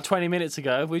here about 20 minutes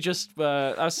ago. We just,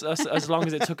 as long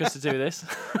as it took us to do this.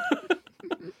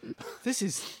 This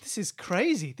is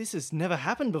crazy. This has never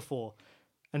happened before.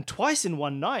 And twice in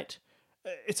one night.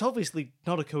 It's obviously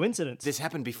not a coincidence. This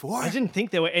happened before? I didn't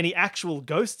think there were any actual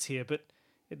ghosts here, but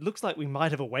it looks like we might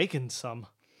have awakened some.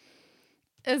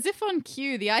 As if on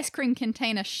cue, the ice cream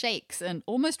container shakes and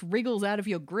almost wriggles out of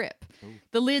your grip. Ooh.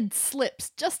 The lid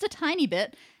slips just a tiny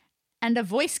bit, and a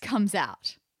voice comes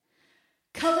out.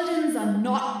 Culledons are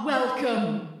not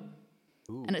welcome.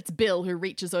 Ooh. And it's Bill who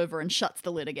reaches over and shuts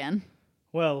the lid again.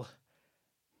 Well,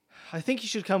 I think you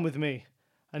should come with me.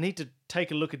 I need to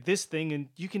take a look at this thing, and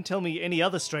you can tell me any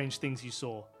other strange things you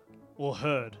saw or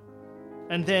heard.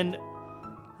 And then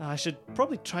I should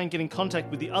probably try and get in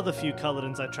contact with the other few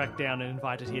Culledons I tracked down and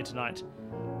invited here tonight.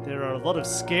 There are a lot of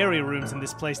scarier rooms in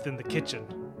this place than the kitchen.